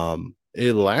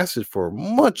 It lasted for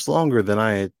much longer than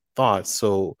I had thought,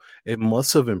 so it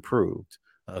must have improved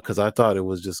because I thought it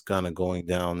was just kind of going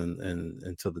down and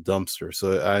into the dumpster.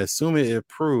 So I assume it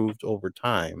improved over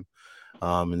time,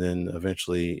 and then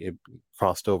eventually it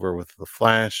crossed over with the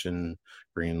Flash and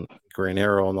Green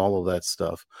Arrow and all of that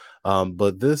stuff.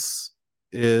 But this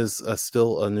is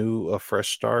still a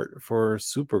fresh start for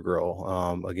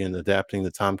Supergirl. Again, adapting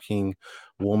the Tom King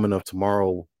Woman of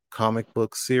Tomorrow comic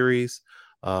book series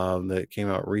that came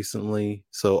out recently.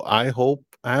 So I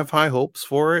have high hopes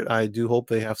for it. I do hope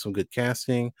they have some good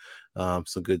casting,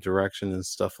 some good direction and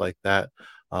stuff like that.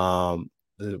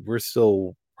 We're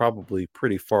still probably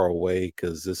pretty far away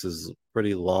because this is a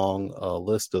pretty long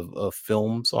list of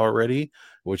films already,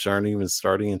 which aren't even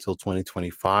starting until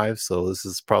 2025. So this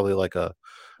is probably like a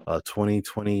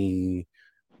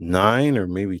 2029 or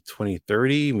maybe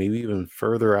 2030, maybe even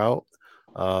further out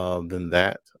than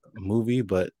that movie.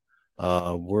 But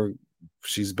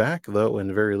she's back though, in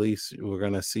the very least we're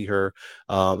going to see her.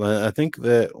 And I think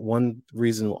that one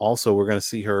reason also we're going to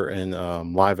see her in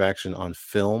live action on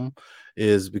film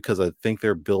is because I think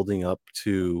they're building up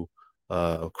to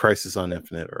Crisis on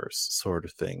Infinite Earths sort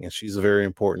of thing, and she's a very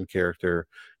important character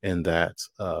in that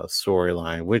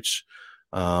storyline, which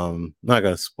not going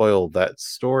to spoil that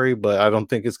story, but I don't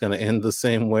think it's going to end the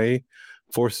same way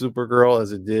for Supergirl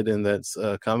as it did in that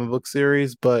comic book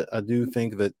series. But I do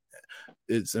think that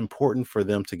it's important for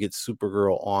them to get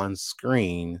Supergirl on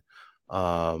screen,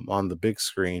 on the big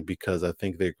screen, because I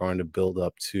think they're going to build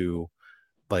up to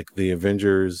like the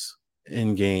Avengers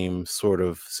Endgame sort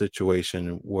of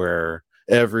situation where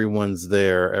everyone's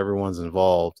there, everyone's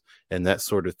involved, and that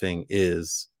sort of thing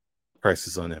is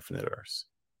Crisis on Infinite Earths.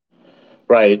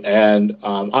 Right, and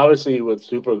obviously with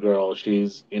Supergirl,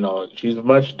 she's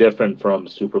much different from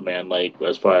Superman. Like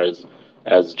as far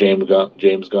as James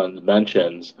Gunn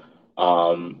mentions,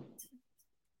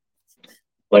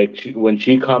 like when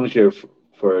she comes here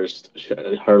first,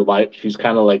 her life, she's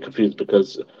kind of like confused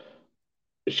because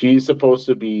she's supposed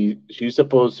to be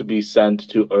sent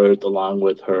to Earth along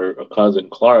with her cousin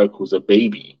Clark, who's a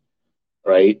baby,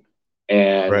 right?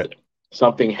 And Right.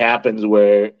 something happens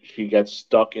where she gets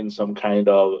stuck in some kind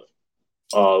of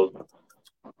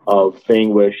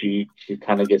thing where she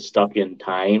kind of gets stuck in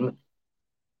time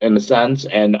in a sense,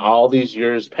 and all these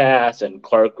years pass, and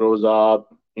Clark grows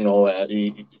up.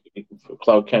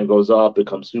 Clark Kent goes up,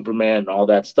 becomes Superman, and all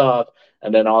that stuff,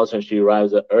 and then all of a sudden she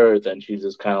arrives at Earth, and she's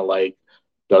just kind of like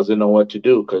doesn't know what to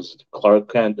do because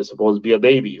Clark Kent is supposed to be a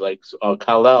baby. Like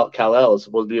Kal-El is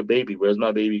supposed to be a baby. Where's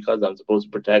my baby cousin? I'm supposed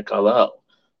to protect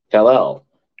Kal-El,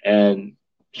 and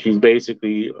she's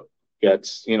basically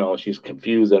gets she's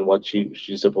confused on what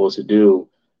she's supposed to do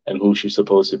and who she's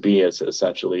supposed to be as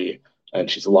essentially, and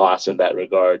she's lost in that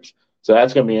regard. So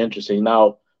that's gonna be interesting.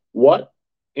 Now, what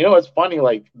it's funny.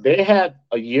 Like they had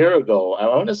a year ago, I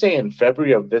want to say in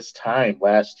February of this time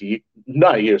last year,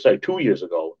 not a year, sorry, 2 years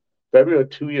ago, February of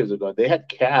 2 years ago, they had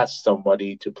cast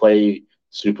somebody to play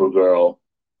Supergirl,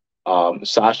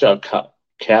 Sasha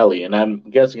Kelly, and I'm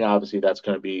guessing obviously that's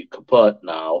going to be kaput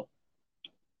now,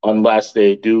 unless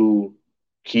they do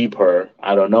keep her.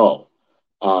 I don't know.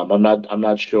 I'm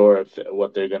not sure if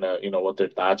what they're gonna, what their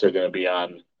thoughts are gonna be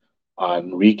on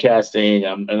recasting,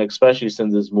 and especially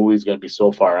since this movie's gonna be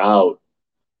so far out,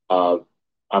 uh,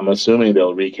 I'm assuming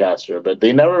they'll recast her. But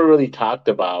they never really talked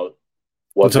about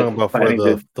We're what they're talking about for planning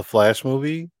to. the Flash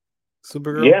movie,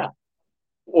 Supergirl. Yeah,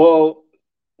 well,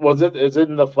 is it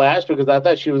in the Flash? Because I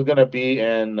thought she was gonna be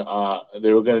in.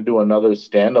 They were gonna do another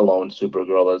standalone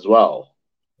Supergirl as well.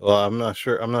 Well, I'm not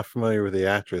sure. I'm not familiar with the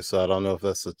actress, so I don't know if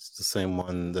it's the same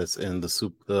one that's in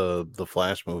the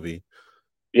Flash movie.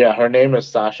 Yeah, her name is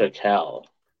Sasha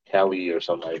Kelly or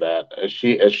something like that. Is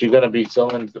she gonna be still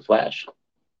in the Flash?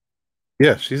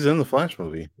 Yeah, she's in the Flash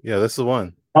movie. Yeah, that's the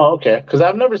one. Oh, okay. Because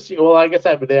I've never seen. Well, I guess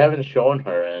they haven't shown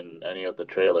her in any of the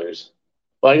trailers.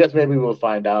 Well, I guess maybe we'll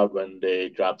find out when they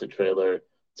drop the trailer.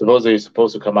 Supposedly, it's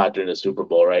supposed to come out during the Super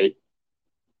Bowl, right?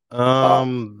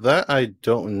 That I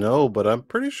don't know, but I'm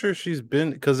pretty sure she's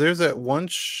been because there's that one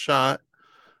shot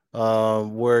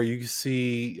where you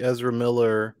see Ezra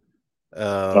Miller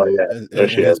Oh yeah, there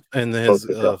she is. in his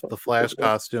the Flash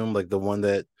costume, like the one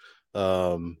that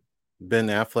Ben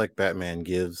Affleck Batman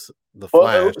gives the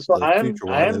Flash, So the future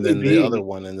one, and then the other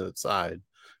one in the side,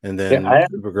 and then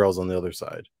Supergirl's on the other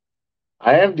side.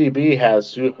 IMDb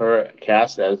has her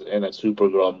cast as in a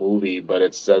Supergirl movie, but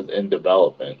it says in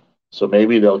development. So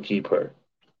maybe they'll keep her.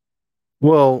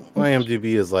 Well,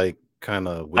 IMDb is like kind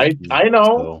of wiki. I know.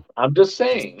 So, I'm just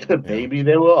saying maybe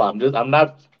they will. I'm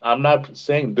not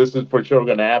saying this is for sure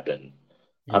going to happen.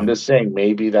 Yeah. I'm just saying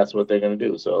maybe that's what they're going to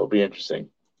do. So it'll be interesting.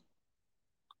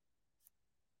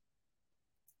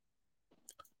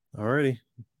 Alrighty.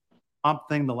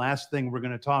 Thing, the last thing we're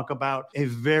going to talk about, a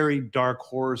very dark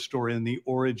horror story in the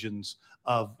origins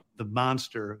of the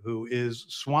monster who is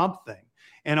Swamp Thing.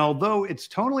 And although it's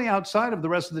totally outside of the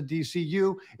rest of the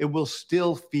DCU, it will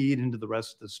still feed into the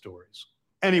rest of the stories.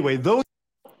 Anyway, those.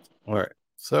 All right.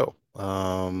 So,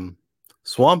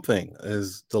 Swamp Thing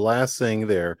is the last thing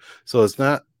there. So it's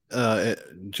not.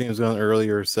 James Gunn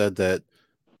earlier said that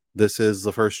this is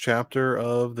the first chapter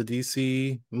of the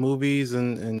DC movies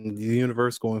and the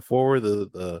universe going forward.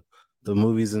 The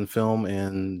movies and film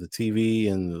and the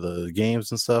TV and the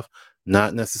games and stuff.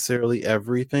 Not necessarily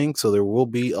everything. So there will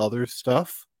be other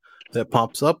stuff that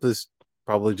pops up. There's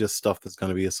probably just stuff that's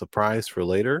going to be a surprise for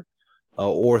later,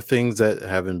 or things that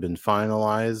haven't been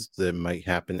finalized that might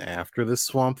happen after this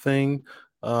Swamp Thing.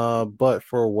 But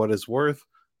for what it's worth,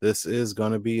 this is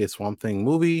going to be a Swamp Thing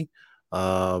movie.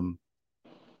 Gosh,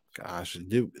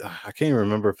 dude, I can't even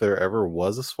remember if there ever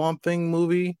was a Swamp Thing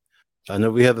movie. I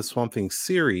know we had the Swamp Thing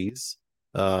series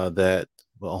that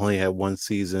only had one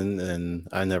season, and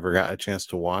I never got a chance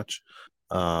to watch.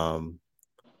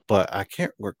 But I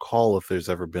can't recall if there's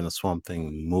ever been a Swamp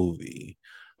Thing movie.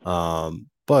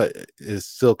 But it's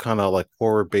still kind of like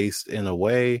horror based in a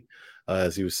way,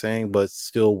 as he was saying, but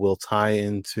still will tie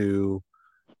into.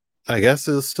 I guess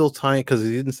it'll still tie because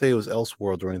he didn't say it was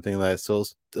Elseworld or anything like that. So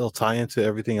it'll tie into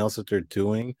everything else that they're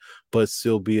doing, but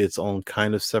still be its own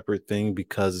kind of separate thing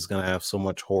because it's going to have so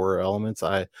much horror elements.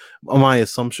 My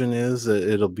assumption is that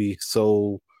it'll be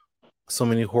so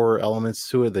many horror elements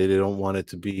to it. They don't want it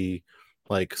to be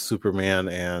like Superman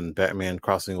and Batman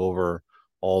crossing over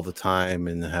all the time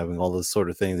and having all this sort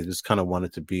of thing. They just kind of want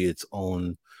it to be its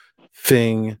own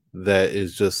thing that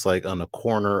is just like on a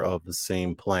corner of the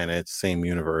same planet, same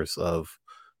universe of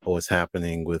what's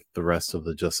happening with the rest of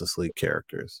the Justice League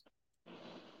characters.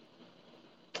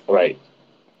 Right.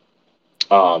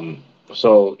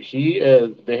 So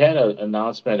they had an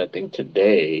announcement, I think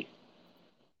today,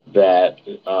 that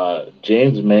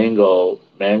James Mangold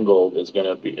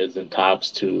is in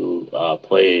talks to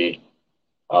play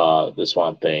the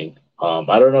Swamp Thing.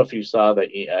 I don't know if you saw that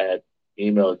I had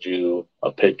emailed you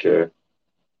a picture.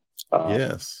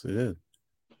 Yes, it did.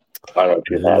 I don't know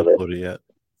if you have it yet.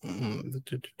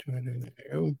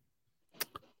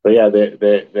 But yeah,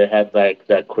 they had like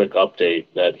that quick update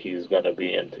that he's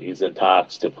in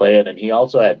talks to play it, and he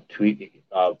also had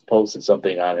posted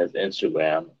something on his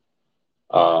Instagram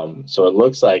So it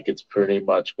looks like it's pretty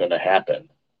much going to happen,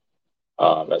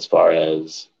 as far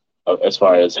as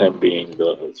him being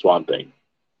the Swamp Thing.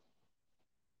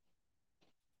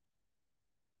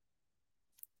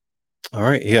 All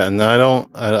right, yeah, and I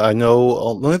don't. I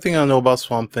know the only thing I know about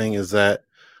Swamp Thing is that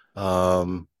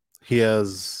he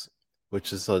has,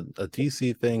 which is a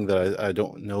DC thing that I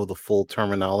don't know the full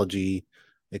terminology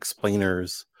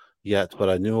explainers yet, but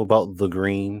I knew about the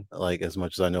green like as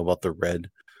much as I know about the red,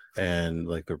 and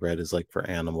like the red is like for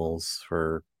animals,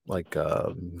 for like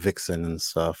Vixen and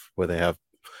stuff, where they have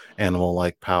animal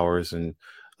like powers, and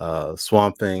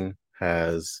Swamp Thing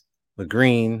has the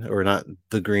green, or not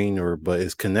the green, or but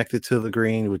is connected to the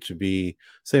green, which would be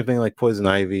same thing like Poison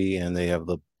Ivy, and they have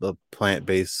the plant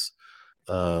based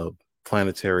uh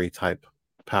planetary type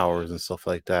powers and stuff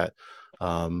like that.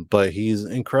 But he's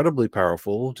incredibly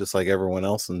powerful, just like everyone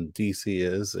else in DC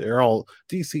is. They're all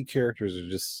DC characters are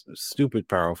just stupid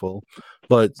powerful,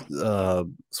 but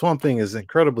Swamp Thing is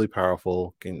incredibly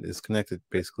powerful and is connected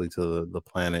basically to the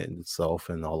planet itself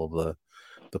and all of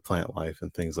the plant life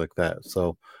and things like that.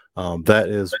 So that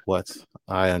is what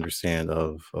I understand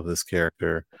of this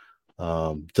character.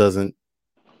 Doesn't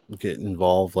get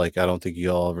involved. Like, I don't think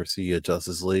y'all ever see a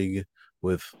Justice League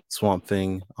with Swamp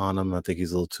Thing on him. I think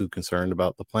he's a little too concerned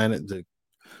about the planet to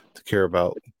care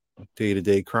about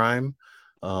day-to-day crime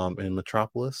in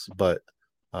Metropolis, but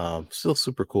still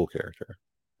super cool character.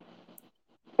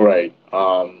 Right.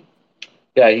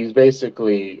 Yeah, he's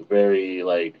basically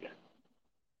very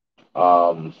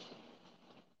um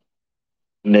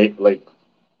like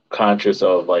conscious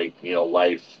of life,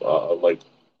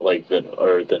 like the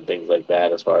earth and things like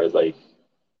that, as far as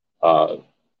uh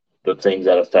the things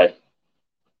that affect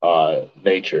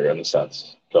nature in a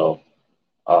sense. So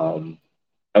um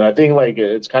and I think like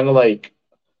it's kind of like,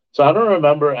 so I don't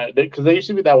remember because there used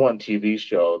to be that one TV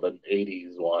show, the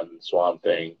 '80s one, Swamp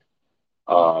Thing,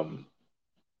 um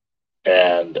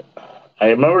and I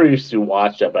remember I used to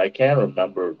watch that, but I can't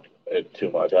remember it too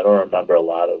much. I don't remember a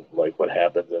lot of like what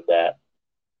happens in that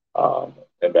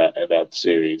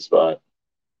series, but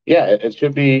yeah, it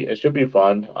should be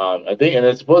fun. I think, and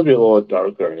it's supposed to be a little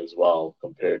darker as well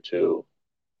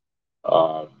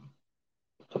um,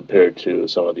 compared to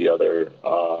some of the other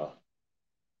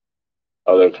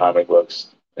comic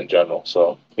books in general.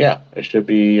 So yeah, it should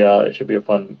be a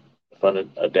fun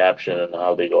adaptation and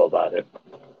how they go about it.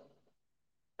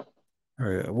 All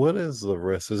right, what is the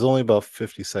rest? There's only about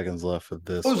 50 seconds left of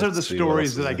this. Those are Let's the see what else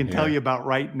stories that is I in can tell here. you about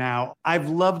right now. I've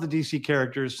loved the DC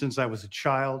characters since I was a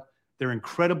child. They're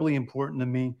incredibly important to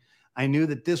me. I knew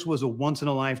that this was a once in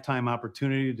a lifetime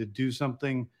opportunity to do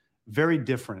something very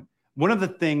different. One of the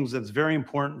things that's very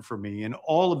important for me in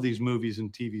all of these movies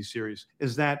and TV series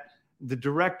is that the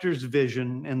director's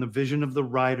vision and the vision of the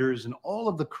writers and all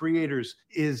of the creators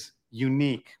is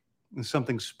unique and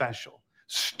something special.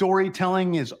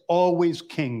 Storytelling is always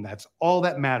king. That's all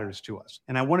that matters to us.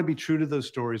 And I want to be true to those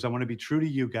stories. I want to be true to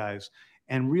you guys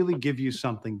and really give you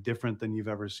something different than you've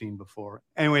ever seen before.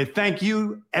 Anyway, thank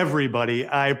you, everybody.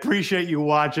 I appreciate you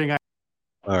watching. All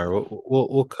right,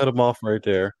 we'll cut them off right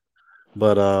there.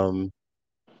 But of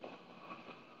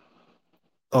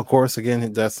course,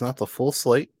 again, that's not the full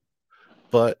slate,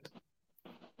 but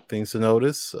things to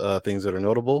notice, things that are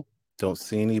notable. Don't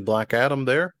see any Black Adam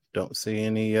there. Don't see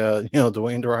any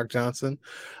Dwayne The Rock Johnson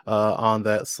on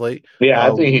that slate. Yeah,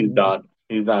 I think he's done.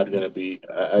 He's not gonna be.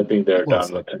 I think they're Most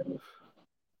done with likely. him.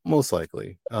 Most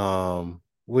likely.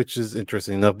 Which is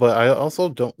interesting enough. But I also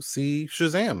don't see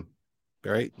Shazam.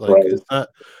 Right? Like, Right. it's not.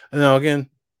 Now again,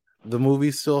 the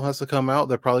movie still has to come out.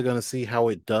 They're probably going to see how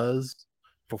it does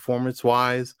performance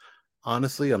wise.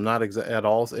 Honestly, I'm not at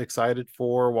all excited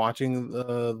for watching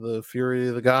the Fury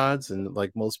of the Gods, and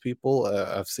like most people,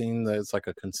 I've seen that it's like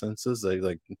a consensus. They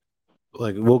like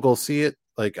we'll go see it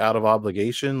like out of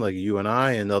obligation, like you and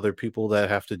I and other people that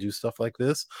have to do stuff like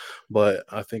this. But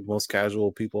I think most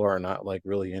casual people are not like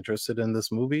really interested in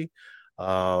this movie.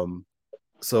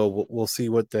 So we'll see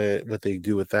what they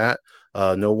do with that.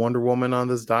 No Wonder Woman on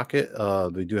this docket.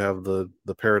 They do have the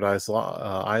Paradise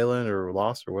Island or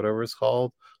Lost or whatever it's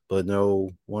called, but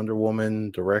no Wonder Woman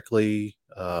directly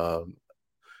going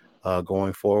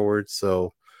forward.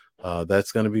 So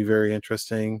that's going to be very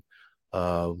interesting.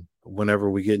 Whenever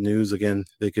we get news again,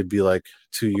 they could be like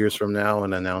 2 years from now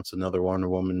and announce another Wonder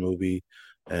Woman movie,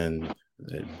 and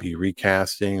it'd be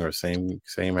recasting or same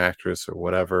actress or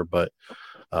whatever. But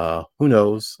who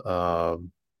knows?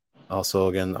 Also,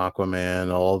 again,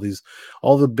 Aquaman, all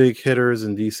the big hitters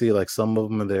in DC, like some of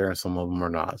them are there and some of them are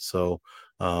not. So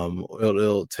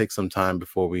it'll take some time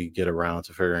before we get around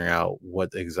to figuring out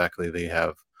what exactly they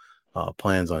have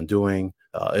plans on doing.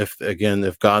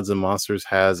 if Gods and Monsters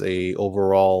has a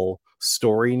overall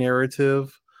story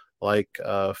narrative like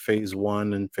phase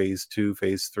 1 and phase 2,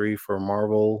 phase 3 for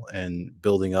Marvel, and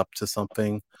building up to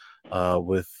something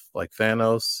with like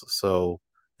Thanos. So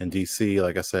in DC,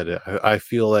 like I said, I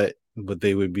feel that what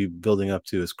they would be building up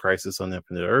to is Crisis on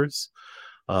Infinite Earths,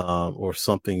 or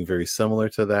something very similar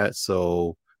to that.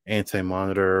 So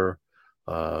Anti-Monitor,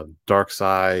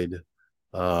 Darkseid,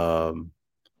 who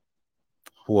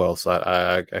else?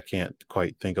 I can't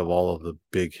quite think of all of the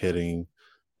big hitting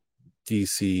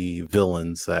DC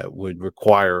villains that would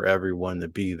require everyone to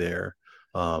be there,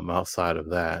 outside of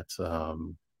that.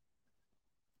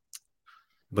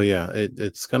 But yeah,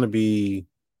 it's going to be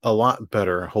a lot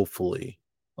better, hopefully.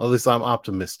 At least I'm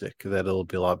optimistic that it'll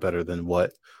be a lot better than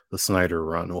what the Snyder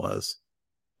run was.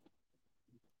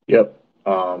 Yep.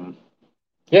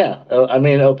 Yeah. I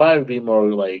mean, it'll probably be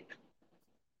more like,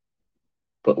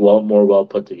 more well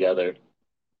put together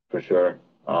for sure.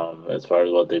 As far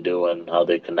as what they do and how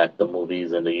they connect the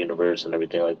movies and the universe and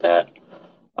everything like that.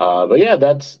 But yeah,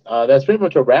 that's pretty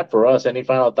much a wrap for us. Any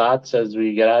final thoughts as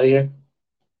we get out of here?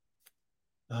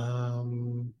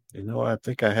 I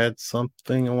think I had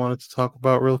something I wanted to talk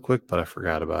about real quick, but I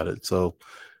forgot about it. So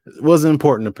it wasn't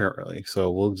important apparently.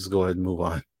 So we'll just go ahead and move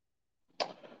on.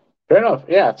 Fair enough.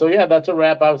 Yeah. So yeah, that's a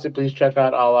wrap. Obviously, please check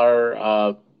out all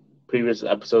our previous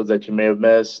episodes that you may have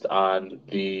missed on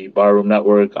the Barroom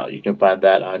Network. You can find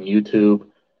that on YouTube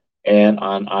and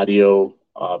on audio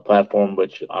platform,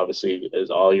 which obviously is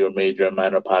all your major and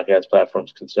minor podcast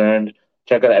platforms concerned.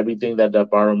 Check out everything that the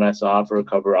Barroom has to offer.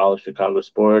 Cover all of Chicago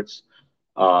sports,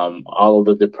 all of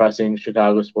the depressing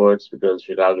Chicago sports, because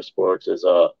Chicago sports is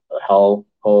a hell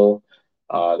hole.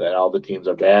 That all the teams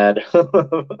are bad.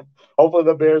 Hopefully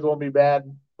the Bears won't be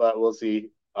bad, but we'll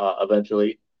see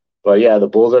eventually. But yeah, the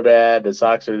Bulls are bad. The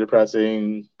Sox are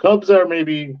depressing. Cubs are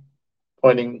maybe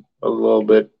pointing a little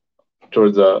bit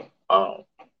towards a.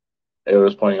 It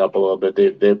was pointing up a little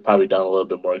bit. They've probably done a little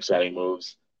bit more exciting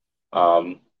moves.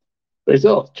 Um, but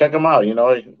still, check them out.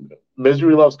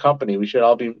 Misery loves company. We should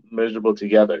all be miserable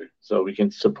together, so we can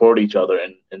support each other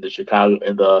in the Chicago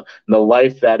in the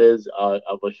life that is of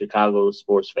a Chicago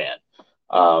sports fan.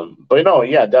 But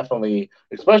yeah, definitely,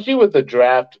 especially with the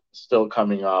draft still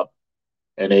coming up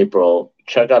in April,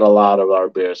 check out a lot of our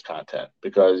Bears content,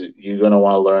 because you're going to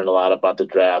want to learn a lot about the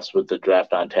drafts with the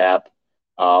draft on tap,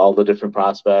 all the different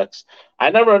prospects. I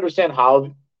never understand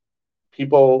how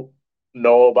people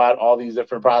know about all these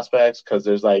different prospects, because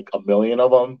there's like a million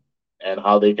of them, and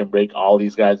how they can break all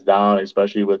these guys down,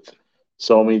 especially with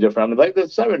so many different. I mean, like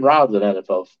there's 7 rounds in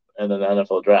NFL in an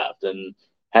NFL draft, and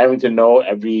having to know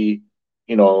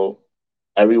you know,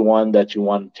 everyone that you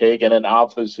want to take, and then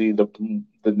obviously then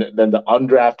the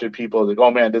undrafted people like,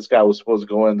 oh man, this guy was supposed to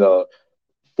go in the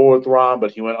 4th round, but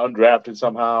he went undrafted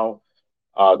somehow.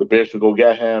 The Bears should go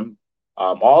get him.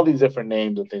 All these different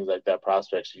names and things like that,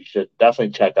 prospects. You should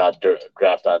definitely check out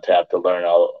Draft on Tap to learn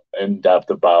all in depth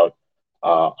about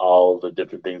all the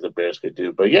different things the Bears could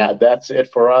do. But yeah, that's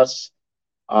it for us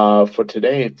for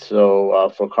today.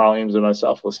 So for Carl Eames and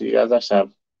myself, we'll see you guys next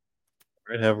time.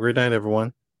 All right, have a great night,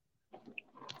 everyone.